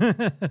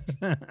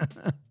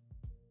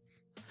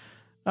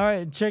 All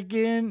right, check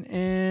in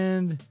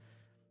and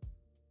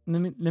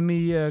let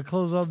me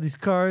close all these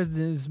cards,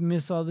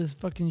 dismiss all this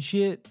fucking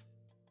shit.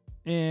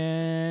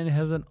 And it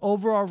has an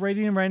overall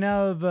rating right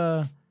now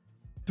of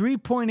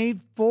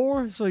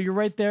 3.84, so you're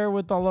right there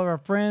with all of our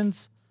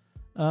friends,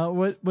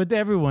 with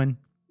everyone.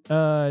 2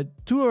 of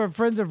our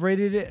friends have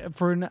rated it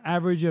for an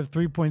average of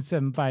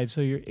 3.75, so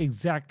you're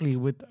exactly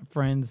with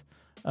friends.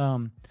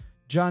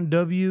 John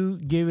W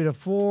gave it a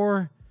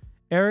 4.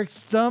 Eric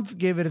Stump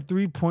gave it a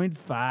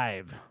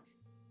 3.5.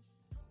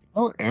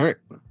 Oh, Eric.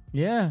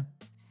 Yeah,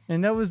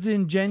 and that was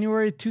in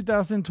January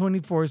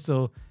 2024.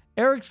 So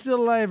Eric's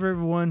still alive,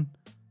 everyone.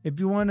 If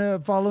you want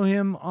to follow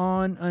him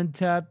on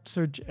Untappd,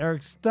 search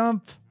Eric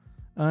Stump.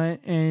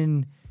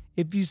 And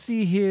if you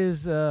see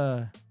his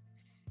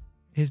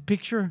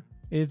picture,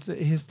 it's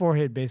his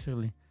forehead,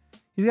 basically.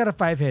 He's got a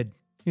 5 head.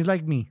 He's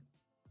like me.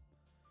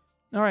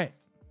 All right.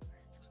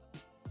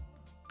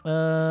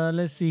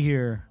 Let's see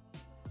here.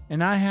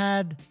 And I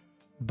had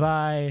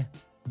by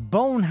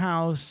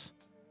Bonehouse.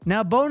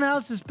 Now,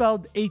 Bonehouse is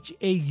spelled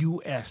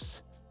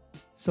Haus.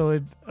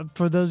 So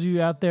for those of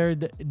you out there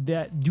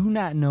that do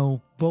not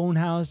know,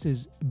 Bonehouse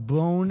is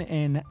bone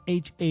and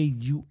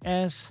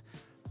Haus.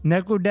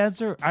 Necro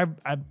Dancer.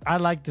 I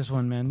like this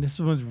one, man. This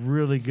one's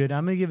really good.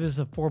 I'm gonna give this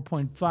a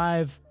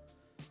 4.5.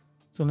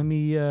 So let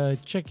me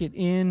check it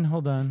in.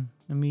 Hold on.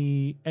 Let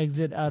me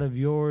exit out of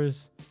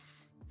yours,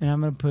 and I'm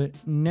gonna put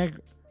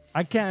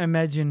I can't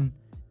imagine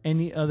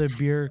any other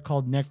beer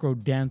called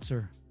Necro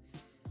Dancer.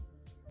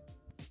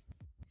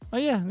 Oh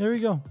yeah, there we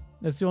go.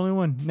 That's the only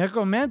one.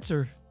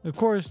 Necromancer. Of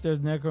course,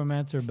 there's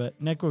Necromancer,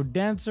 but Necro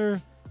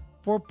Dancer,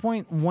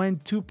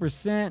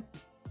 4.12%.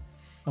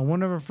 And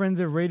one of our friends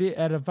that rated it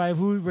at a 5.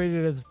 Who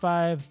rated it as a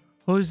 5?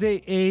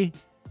 Jose A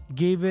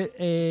gave it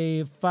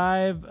a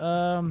 5.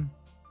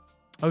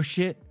 Oh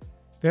shit.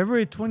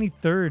 February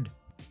 23rd.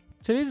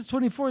 Today's the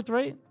 24th,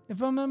 right?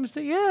 If I'm not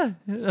mistaken.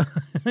 Yeah.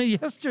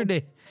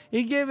 Yesterday.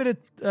 He gave it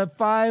a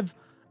 5.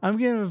 I'm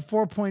giving it a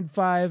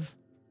 4.5.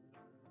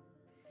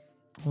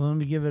 Well, let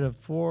me give it a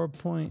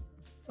 4.5.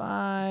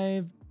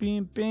 Bam,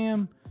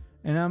 bam.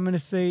 And I'm going to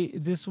say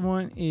this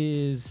one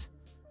is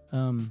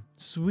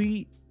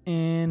sweet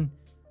and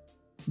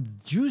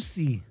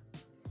juicy.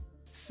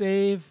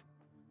 Save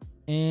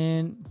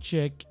and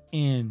check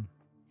in.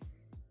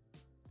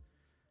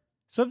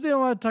 Something I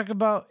want to talk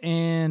about,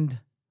 and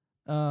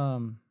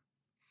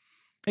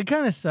it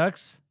kind of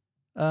sucks.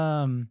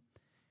 It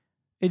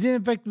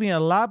didn't affect me a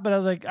lot, but I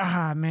was like,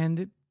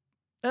 man,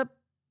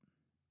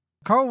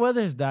 Carl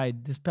Weathers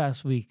died this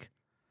past week.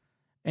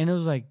 And it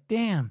was like,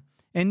 damn.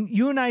 And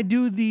you and I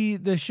do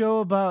the show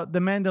about The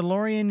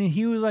Mandalorian, and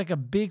he was like a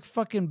big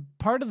fucking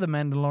part of The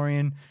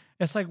Mandalorian.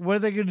 It's like, what are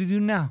they going to do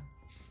now?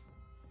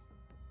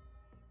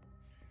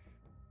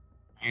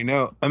 I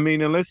know. I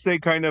mean, unless they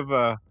kind of,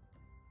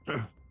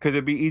 because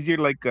it'd be easier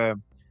to like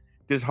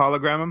just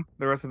hologram him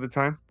the rest of the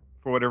time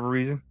for whatever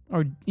reason.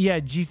 Or, yeah,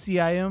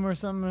 GCIM or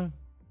something.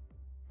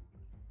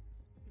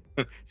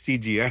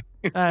 CGI.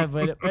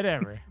 But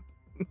whatever.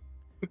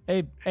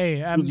 hey,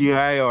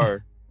 CGI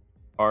or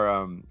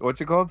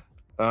what's it called?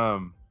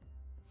 Well,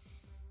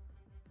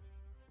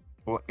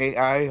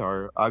 AI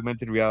or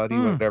augmented reality,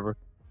 whatever.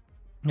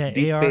 Yeah,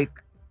 Deep AR. fake.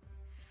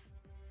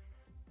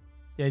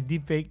 Yeah,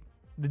 deepfake.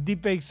 The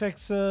deepfake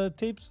sex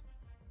tapes.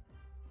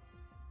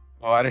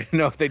 Oh, I didn't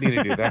know if they need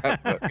to do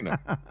that, but you know.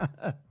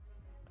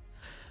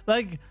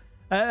 Like,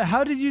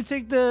 how did you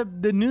take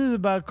the news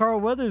about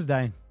Carl Weathers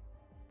dying?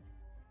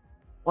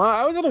 Well,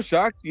 I was a little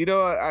shocked. You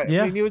know, I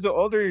Yeah. mean, he was an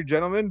older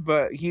gentleman,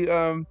 but he,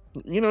 you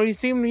know, he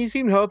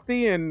seemed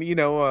healthy, and you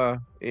know,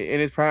 in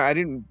his prime, I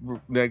didn't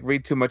like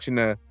read too much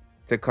into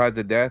the cause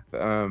of death.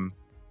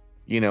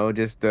 You know,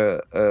 just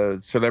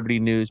celebrity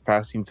news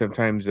passing.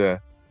 Sometimes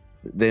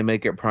they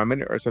make it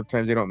prominent, or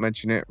sometimes they don't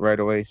mention it right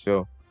away.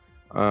 So,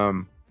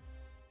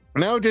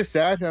 no, just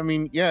sad. I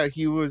mean, yeah,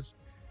 he was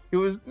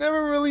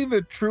never really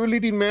the true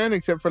leading man,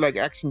 except for like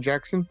Action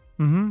Jackson.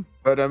 Mm-hmm.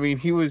 But I mean,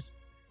 he was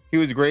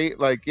great.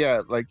 Like,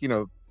 yeah, like, you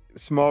know,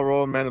 small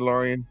role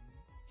Mandalorian,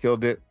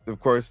 killed it. Of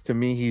course, to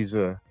me, he's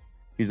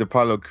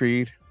Apollo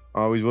Creed,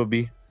 always will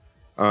be.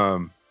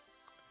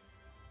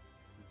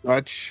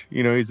 Much,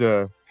 you know, he's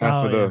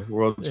half of the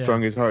world's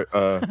strongest heart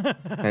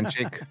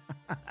handshake.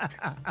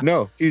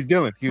 No, he's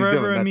Dylan. He's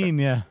Forever Dylan. a meme,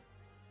 yeah.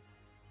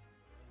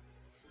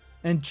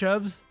 And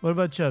Chubbs? What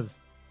about Chubbs?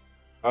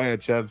 Oh yeah,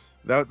 Chubbs.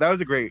 That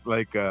was a great,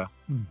 like, you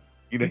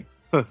know,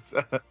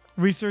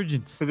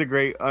 Resurgence. it was a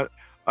great,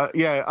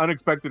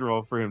 unexpected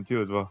role for him too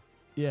as well.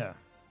 Yeah.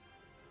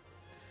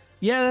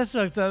 Yeah, that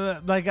sucks. I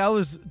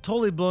was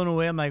totally blown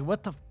away. I'm like,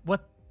 what?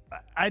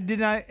 I did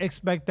not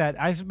expect that.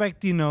 I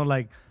expect, you know,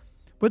 like,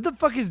 what the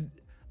fuck is?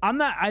 I'm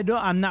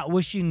not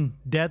wishing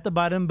death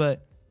about him,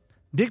 but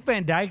Dick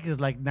Van Dyke is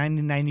like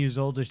 99 years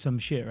old or some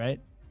shit, right?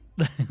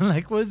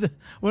 Like, when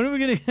are we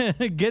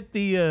gonna get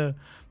the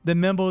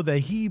memo that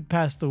he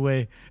passed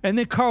away, and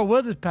then Carl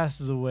Weathers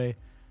passes away,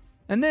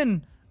 and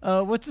then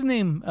what's his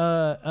name?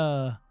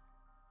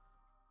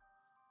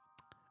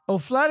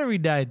 Flattery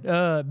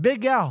died.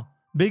 Big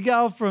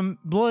Al from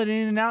Blood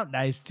In and Out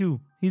dies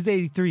too. He's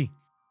 83.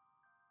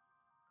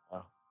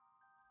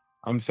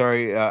 I'm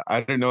sorry,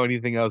 I don't know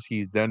anything else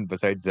he's done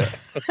besides that.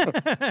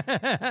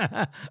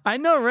 I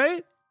know,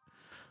 right?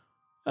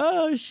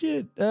 Oh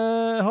shit.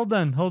 Hold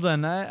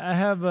on. I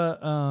have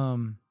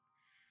a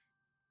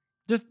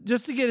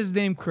just to get his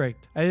name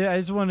correct. I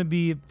just want to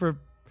be for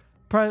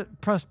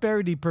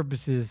prosperity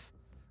purposes.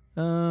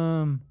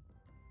 Lanny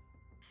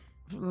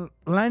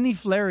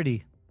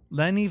Flaherty.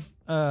 Lanny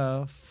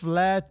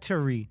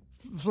Flattery.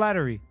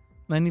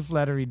 Lanny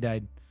Flattery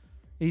died.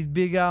 He's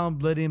Big Al and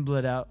Blood In,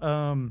 Blood Out.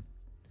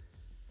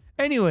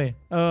 Anyway,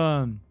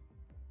 yeah.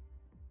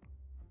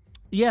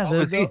 How old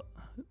was he?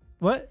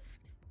 What?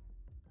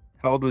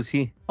 How old was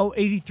he? Oh,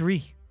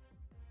 83.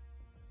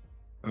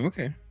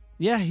 Okay.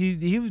 Yeah,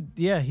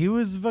 he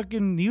was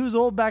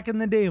old back in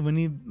the day when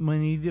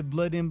he did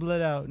Blood In,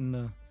 Blood Out,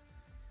 and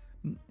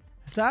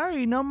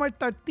sorry, no more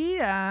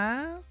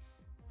tortillas.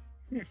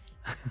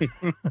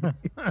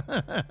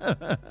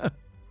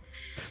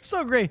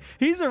 So great.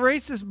 He's a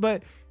racist,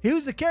 but he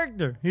was a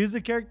character. He was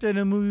a character in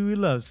a movie we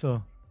love.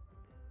 So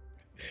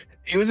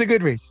he was a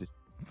good racist.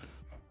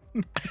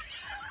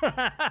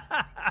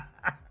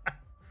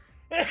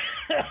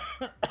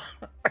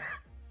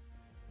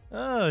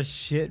 Oh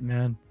shit,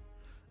 man.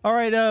 All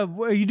right,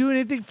 are you doing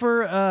anything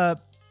for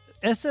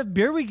SF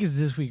Beer Week is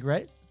this week,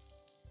 right?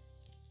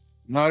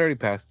 No, it already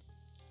passed.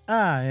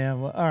 Ah, yeah,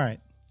 well, all right.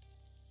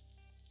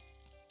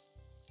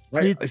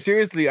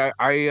 Seriously, I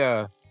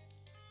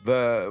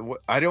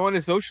didn't want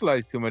to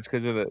socialize too much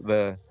because of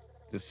the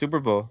Super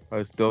Bowl. I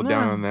was still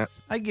down on that.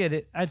 I get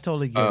it. I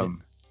totally get it.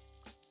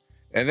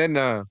 And then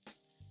I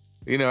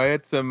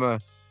had some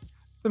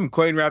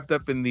coin wrapped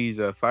up in these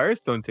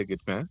Firestone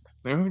tickets, man.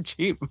 They were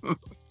cheap.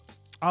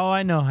 Oh,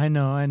 I know.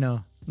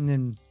 And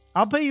then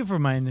I'll pay you for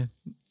mine.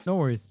 No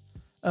worries.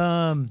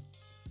 So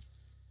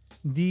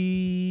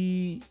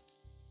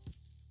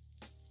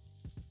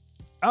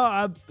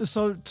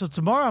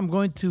tomorrow I'm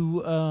going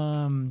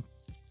to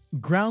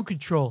Ground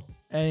Control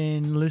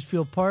in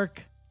Litchfield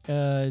Park.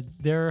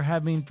 They're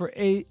having for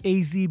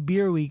AZ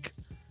Beer Week,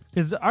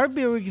 because our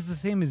beer week is the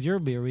same as your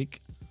beer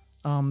week.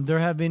 They're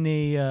having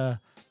a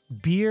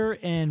beer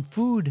and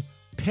food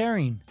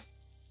pairing.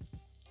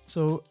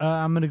 So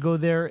I'm gonna go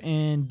there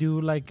and do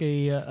like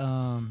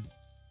a.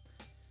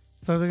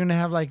 So they're gonna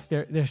have like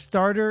their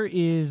starter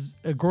is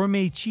a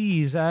gourmet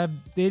cheese. They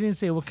didn't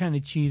say what kind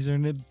of cheese. They're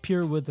gonna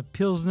pair with a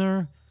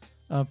pilsner.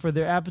 For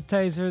their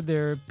appetizer,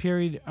 they're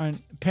pairing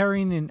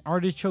an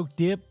artichoke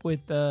dip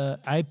with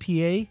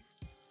IPA.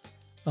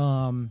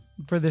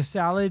 For their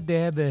salad,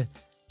 they have a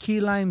key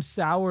lime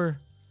sour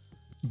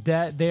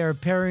that they are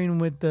pairing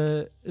with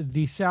the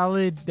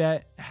salad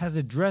that has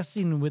a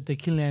dressing with the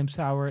key lime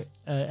sour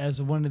as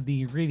one of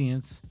the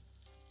ingredients.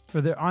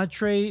 For their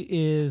entree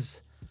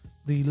is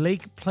the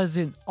Lake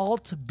Pleasant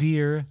Alt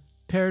beer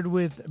paired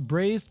with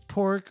braised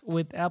pork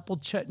with apple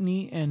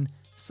chutney and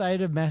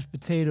side of mashed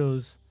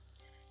potatoes.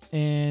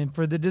 And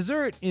for the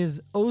dessert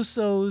is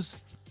Oso's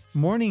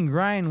Morning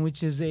Grind,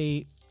 which is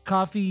a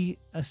coffee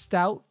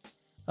stout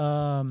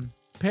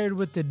paired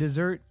with the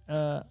dessert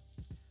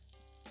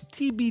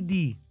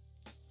TBD.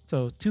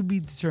 So to be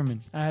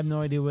determined. I have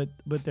no idea what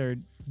their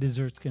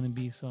dessert's going to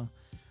be. So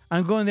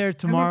I'm going there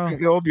tomorrow.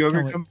 The old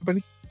yogurt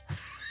company?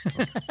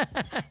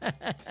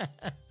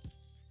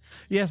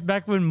 Yes,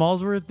 back when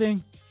malls were a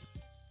thing.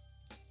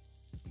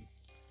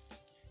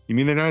 You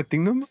mean they're not a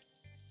thing no more?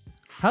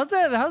 How's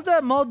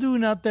that mall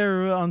doing out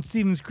there on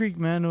Stevens Creek,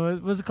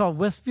 man? What's it called?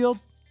 Westfield?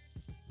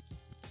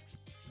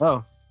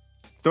 Oh,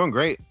 it's doing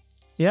great.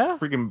 Yeah?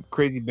 Freaking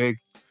crazy big.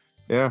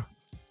 Yeah.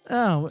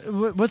 Oh,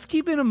 what's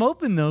keeping them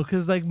open though?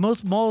 Because like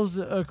most malls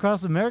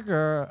across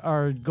America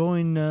are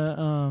going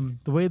the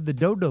way of the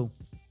dodo.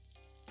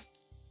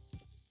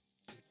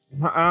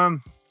 I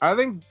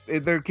think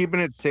they're keeping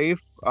it safe.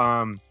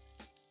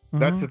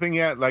 That's the thing.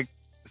 Yeah, like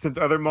since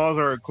other malls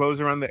are closed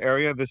around the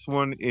area, this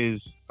one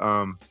is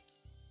a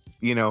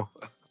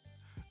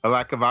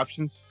lack of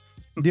options.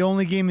 The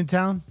only game in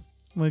town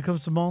when it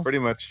comes to malls? Pretty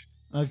much.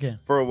 Okay.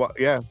 For a while,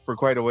 yeah, for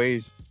quite a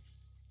ways.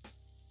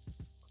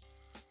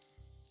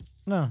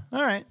 No,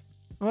 all right.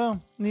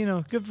 Well,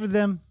 good for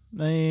them,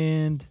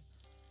 and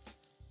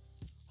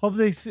hope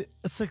they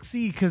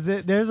succeed, because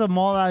there's a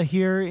mall out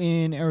here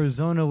in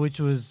Arizona which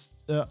was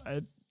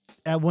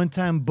at one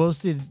time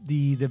boasted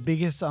the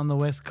biggest on the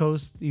West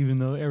Coast, even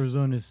though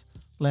Arizona's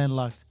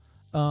landlocked.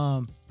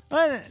 Not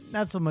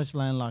so much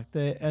landlocked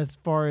as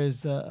far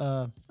as we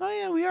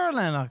are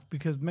landlocked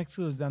because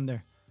Mexico is down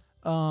there.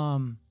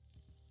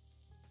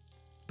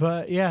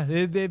 But yeah,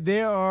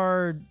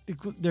 they're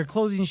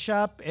closing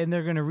shop and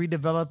they're gonna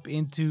redevelop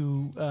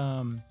into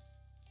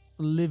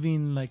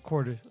living like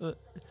quarters,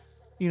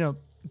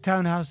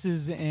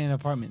 townhouses and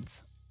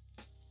apartments.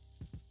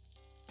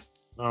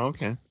 Oh,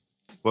 okay.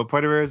 What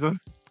part of Arizona?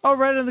 Oh,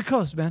 right on the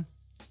coast, man.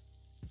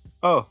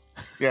 Oh,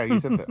 yeah,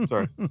 you said that. I'm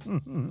sorry.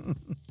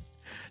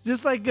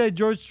 Just like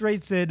George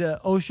Strait said,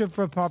 OSHA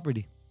for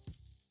property.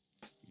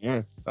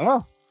 Yeah.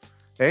 Oh,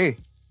 hey,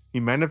 he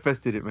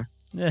manifested it, man.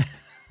 Yeah.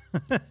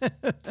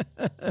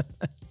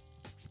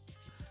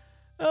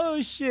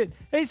 Oh shit!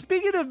 Hey,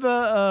 speaking of,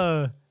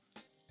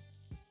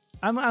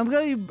 I'm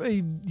glad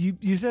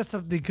you said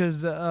something,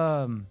 because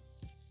I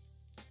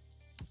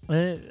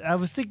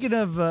was thinking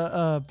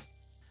of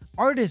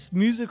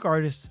music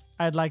artists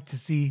I'd like to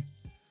see,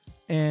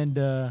 and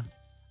I'd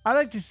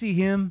like to see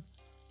him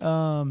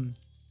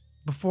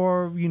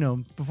before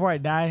I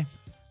die.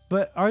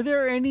 But are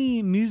there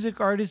any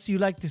music artists you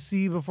like to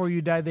see before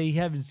you die that you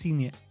haven't seen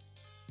yet?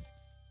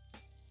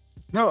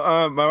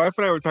 No, my wife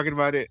and I were talking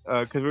about it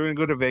because we're gonna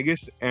go to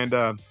Vegas and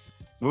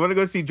we want to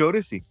go see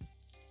Jodeci.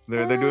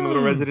 They're doing a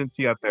little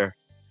residency out there.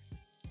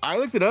 I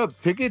looked it up.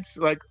 Tickets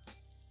like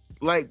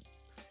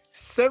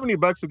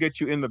 $70 will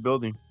get you in the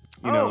building.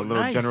 A little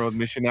nice. General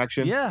admission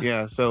action.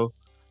 Yeah. So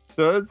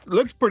it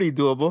looks pretty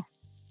doable.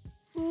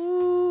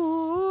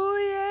 Ooh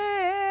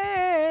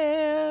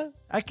yeah,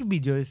 I could be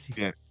Jodeci.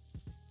 Yeah,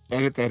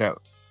 edit that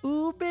out.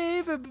 Ooh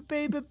baby,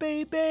 baby,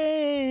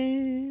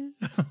 baby.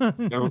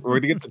 No, we're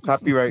gonna get the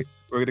copyright.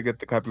 We're gonna get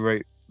the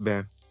copyright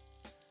ban.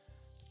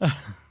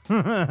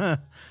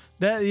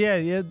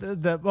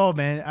 Oh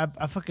man,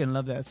 I fucking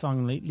love that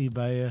song lately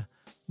by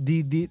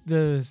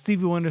the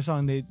Stevie Wonder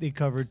song they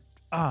covered.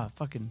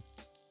 Fucking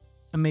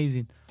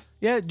amazing.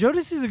 Yeah,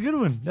 Jodeci's a good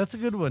one. That's a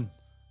good one.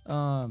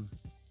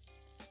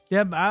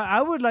 Yeah, but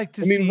I would like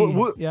to see.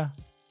 Yeah.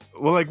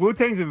 Well, like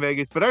Wu-Tang's in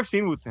Vegas, but I've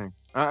seen Wu-Tang.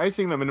 I've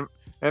seen them.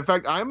 In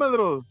fact, I'm a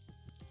little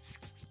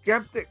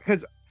skeptic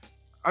because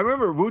I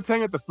remember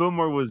Wu-Tang at the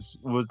Fillmore was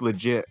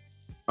legit.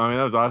 I mean,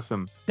 that was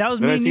awesome. That was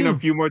then me I and seen you. him a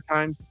few more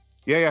times.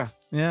 Yeah.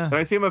 Yeah. Then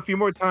I see him a few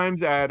more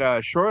times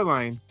at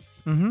Shoreline,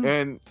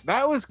 and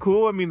that was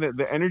cool. I mean,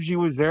 the energy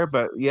was there,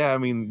 but yeah, I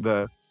mean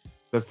the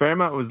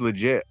Fairmount was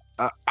legit.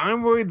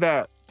 I'm worried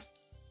that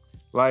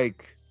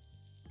like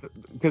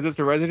because it's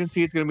a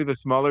residency, it's gonna be the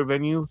smaller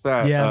venue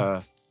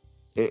that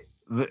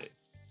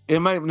it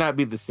might not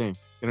be the same.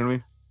 You know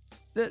what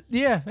I mean?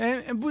 Yeah,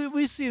 and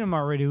we've seen them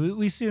already.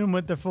 We've seen them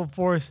with the full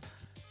force,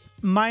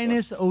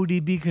 minus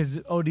ODB because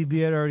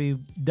ODB had already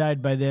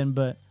died by then.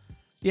 But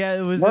yeah,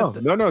 it was no.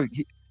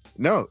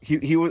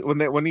 He was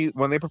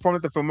when they performed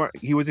at the Fillmore,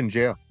 he was in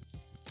jail.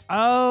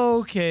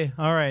 Oh, okay,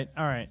 all right.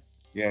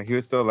 Yeah, he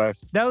was still alive.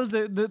 That was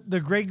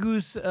the Grey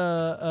Goose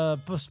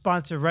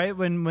sponsor, right?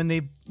 When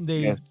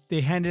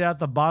they handed out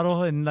the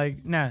bottle and like,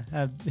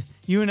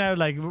 you and I were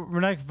like, we're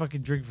not gonna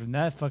fucking drink from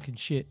that fucking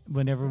shit.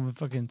 When everyone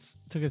fucking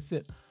took a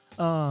sip.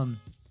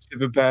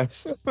 Sip and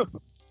pass.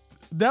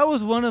 That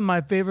was one of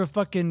my favorite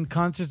fucking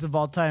concerts of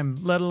all time,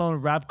 let alone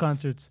rap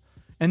concerts.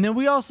 And then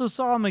we also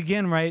saw him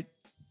again, right?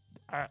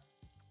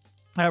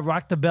 At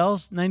Rock the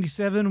Bells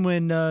 '97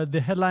 when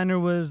the headliner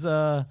was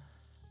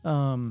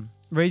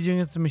Rage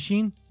Against the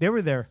Machine. They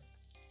were there.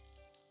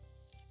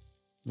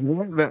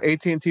 The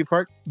AT&T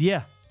Park?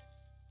 Yeah.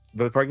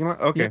 The parking lot?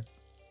 Okay.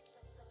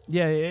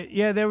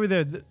 Yeah, they were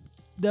there.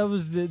 That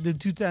was the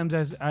two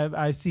times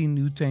I've seen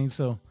Wu-Tang.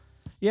 So,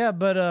 yeah,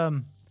 but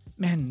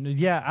man,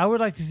 yeah, I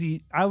would like to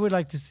see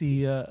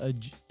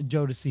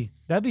Jodeci.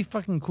 That'd be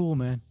fucking cool,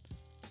 man.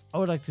 I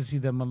would like to see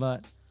them a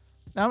lot.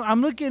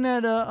 I'm looking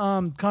at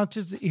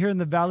concerts here in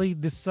the Valley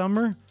this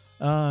summer.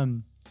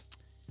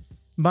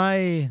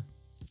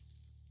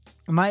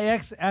 My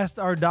ex asked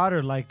our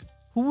daughter, like,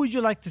 who would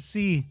you like to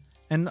see?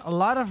 And a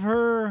lot of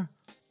her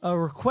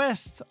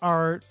requests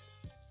are,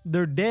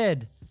 they're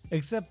dead,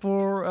 except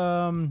for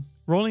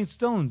Rolling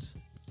Stones.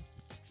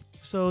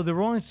 So the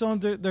Rolling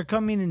Stones, they're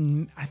coming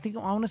in, I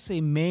want to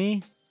say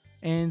May.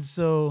 And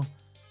so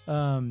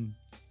my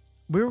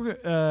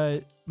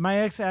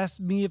ex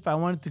asked me if I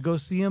wanted to go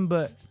see them,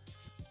 but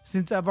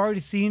since I've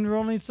already seen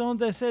Rolling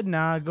Stones, I said,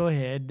 nah, go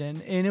ahead.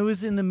 And it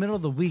was in the middle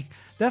of the week.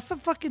 That's the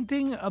fucking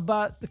thing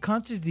about the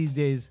concerts these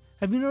days.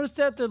 Have you noticed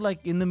that they're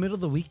like in the middle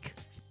of the week?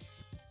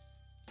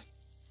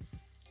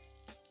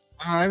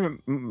 I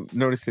haven't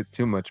noticed it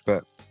too much,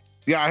 but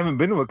yeah, I haven't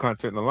been to a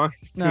concert in the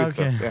longest. No,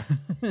 okay.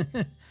 So,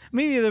 yeah.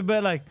 Me neither,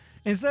 but like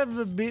instead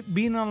of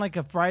being on like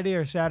a Friday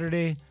or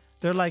Saturday,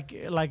 they're like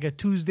a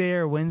Tuesday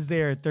or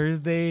Wednesday or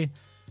Thursday.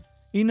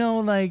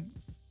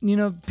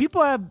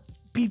 People have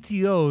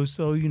PTO,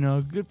 so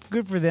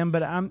good for them.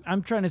 But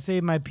I'm trying to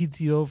save my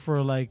PTO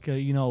for like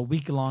a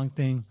week long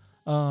thing.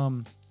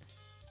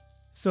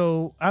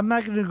 So I'm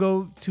not gonna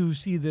go to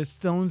see the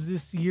Stones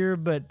this year,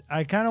 but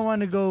I kind of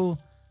want to go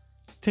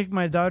take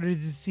my daughter to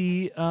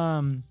see.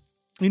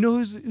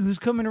 Who's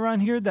coming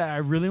around here that I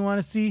really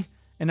want to see,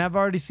 and I've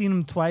already seen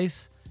him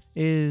twice.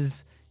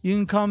 Is you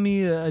can call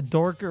me a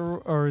dork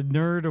or a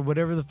nerd or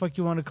whatever the fuck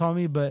you want to call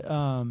me, but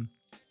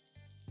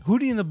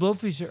Hootie and the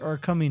Blowfish are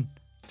coming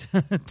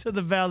to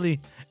the Valley,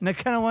 and I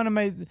kind of want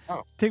to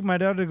take my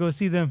daughter to go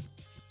see them.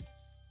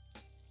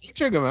 You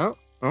check them out.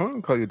 I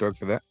won't call you a dork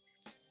for that.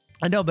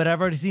 I know, but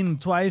I've already seen them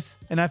twice,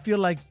 and I feel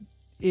like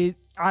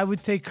I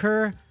would take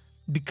her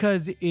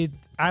because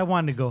I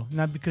want to go,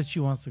 not because she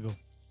wants to go.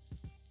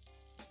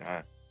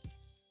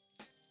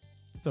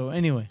 So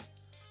anyway,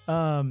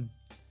 you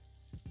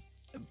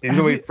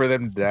wait for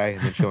them to die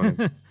and then show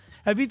them.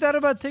 Have you thought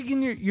about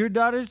taking your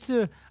daughters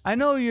to? I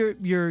know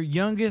your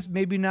youngest,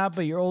 maybe not,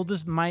 but your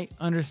oldest might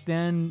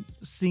understand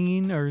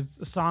singing or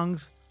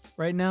songs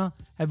right now.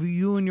 Have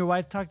you and your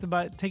wife talked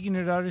about taking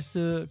your daughters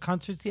to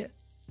concerts yet?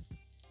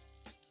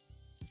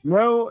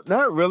 No,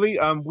 not really.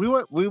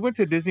 We went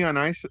to Disney on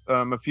Ice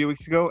a few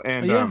weeks ago,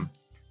 and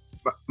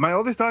my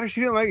oldest daughter, she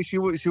didn't like it. She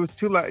was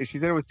too loud. She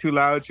said it was too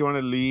loud. She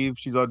wanted to leave.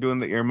 She's all doing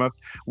the earmuffs.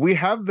 We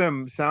have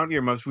them sound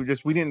earmuffs.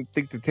 We didn't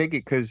think to take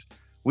it because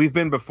we've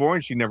been before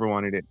and she never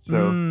wanted it.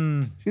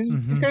 So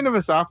she's kind of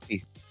a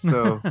softie.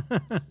 So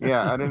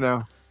yeah, I don't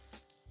know.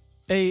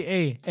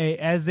 Hey,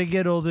 as they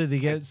get older, they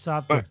get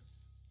softer.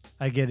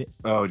 I get it.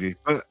 Oh geez.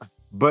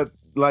 But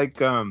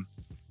like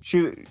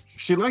she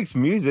likes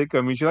music.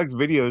 I mean, she likes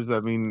videos.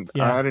 I mean,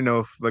 yeah. I don't know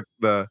if like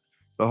the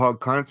whole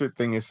concert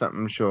thing is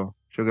something she'll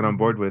get on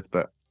board with,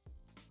 but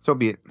so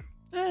be it.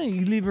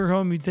 You leave her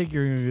home, you take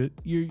your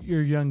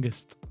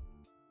youngest.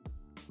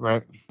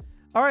 Right.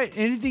 All right.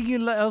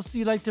 Anything else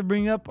you'd like to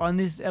bring up on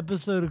this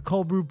episode of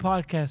Cöld Brüe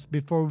Podcast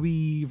before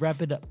we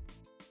wrap it up?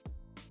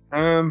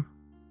 I'm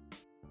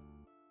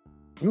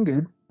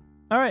good.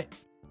 All right.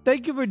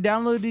 Thank you for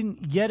downloading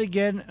yet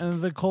again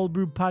another Cöld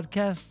Brüe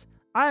Podcast.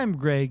 I am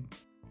Greg.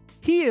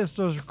 He is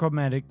Sorcerer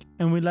Chromatic,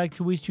 and we'd like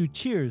to wish you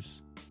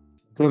cheers.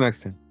 Till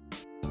next time.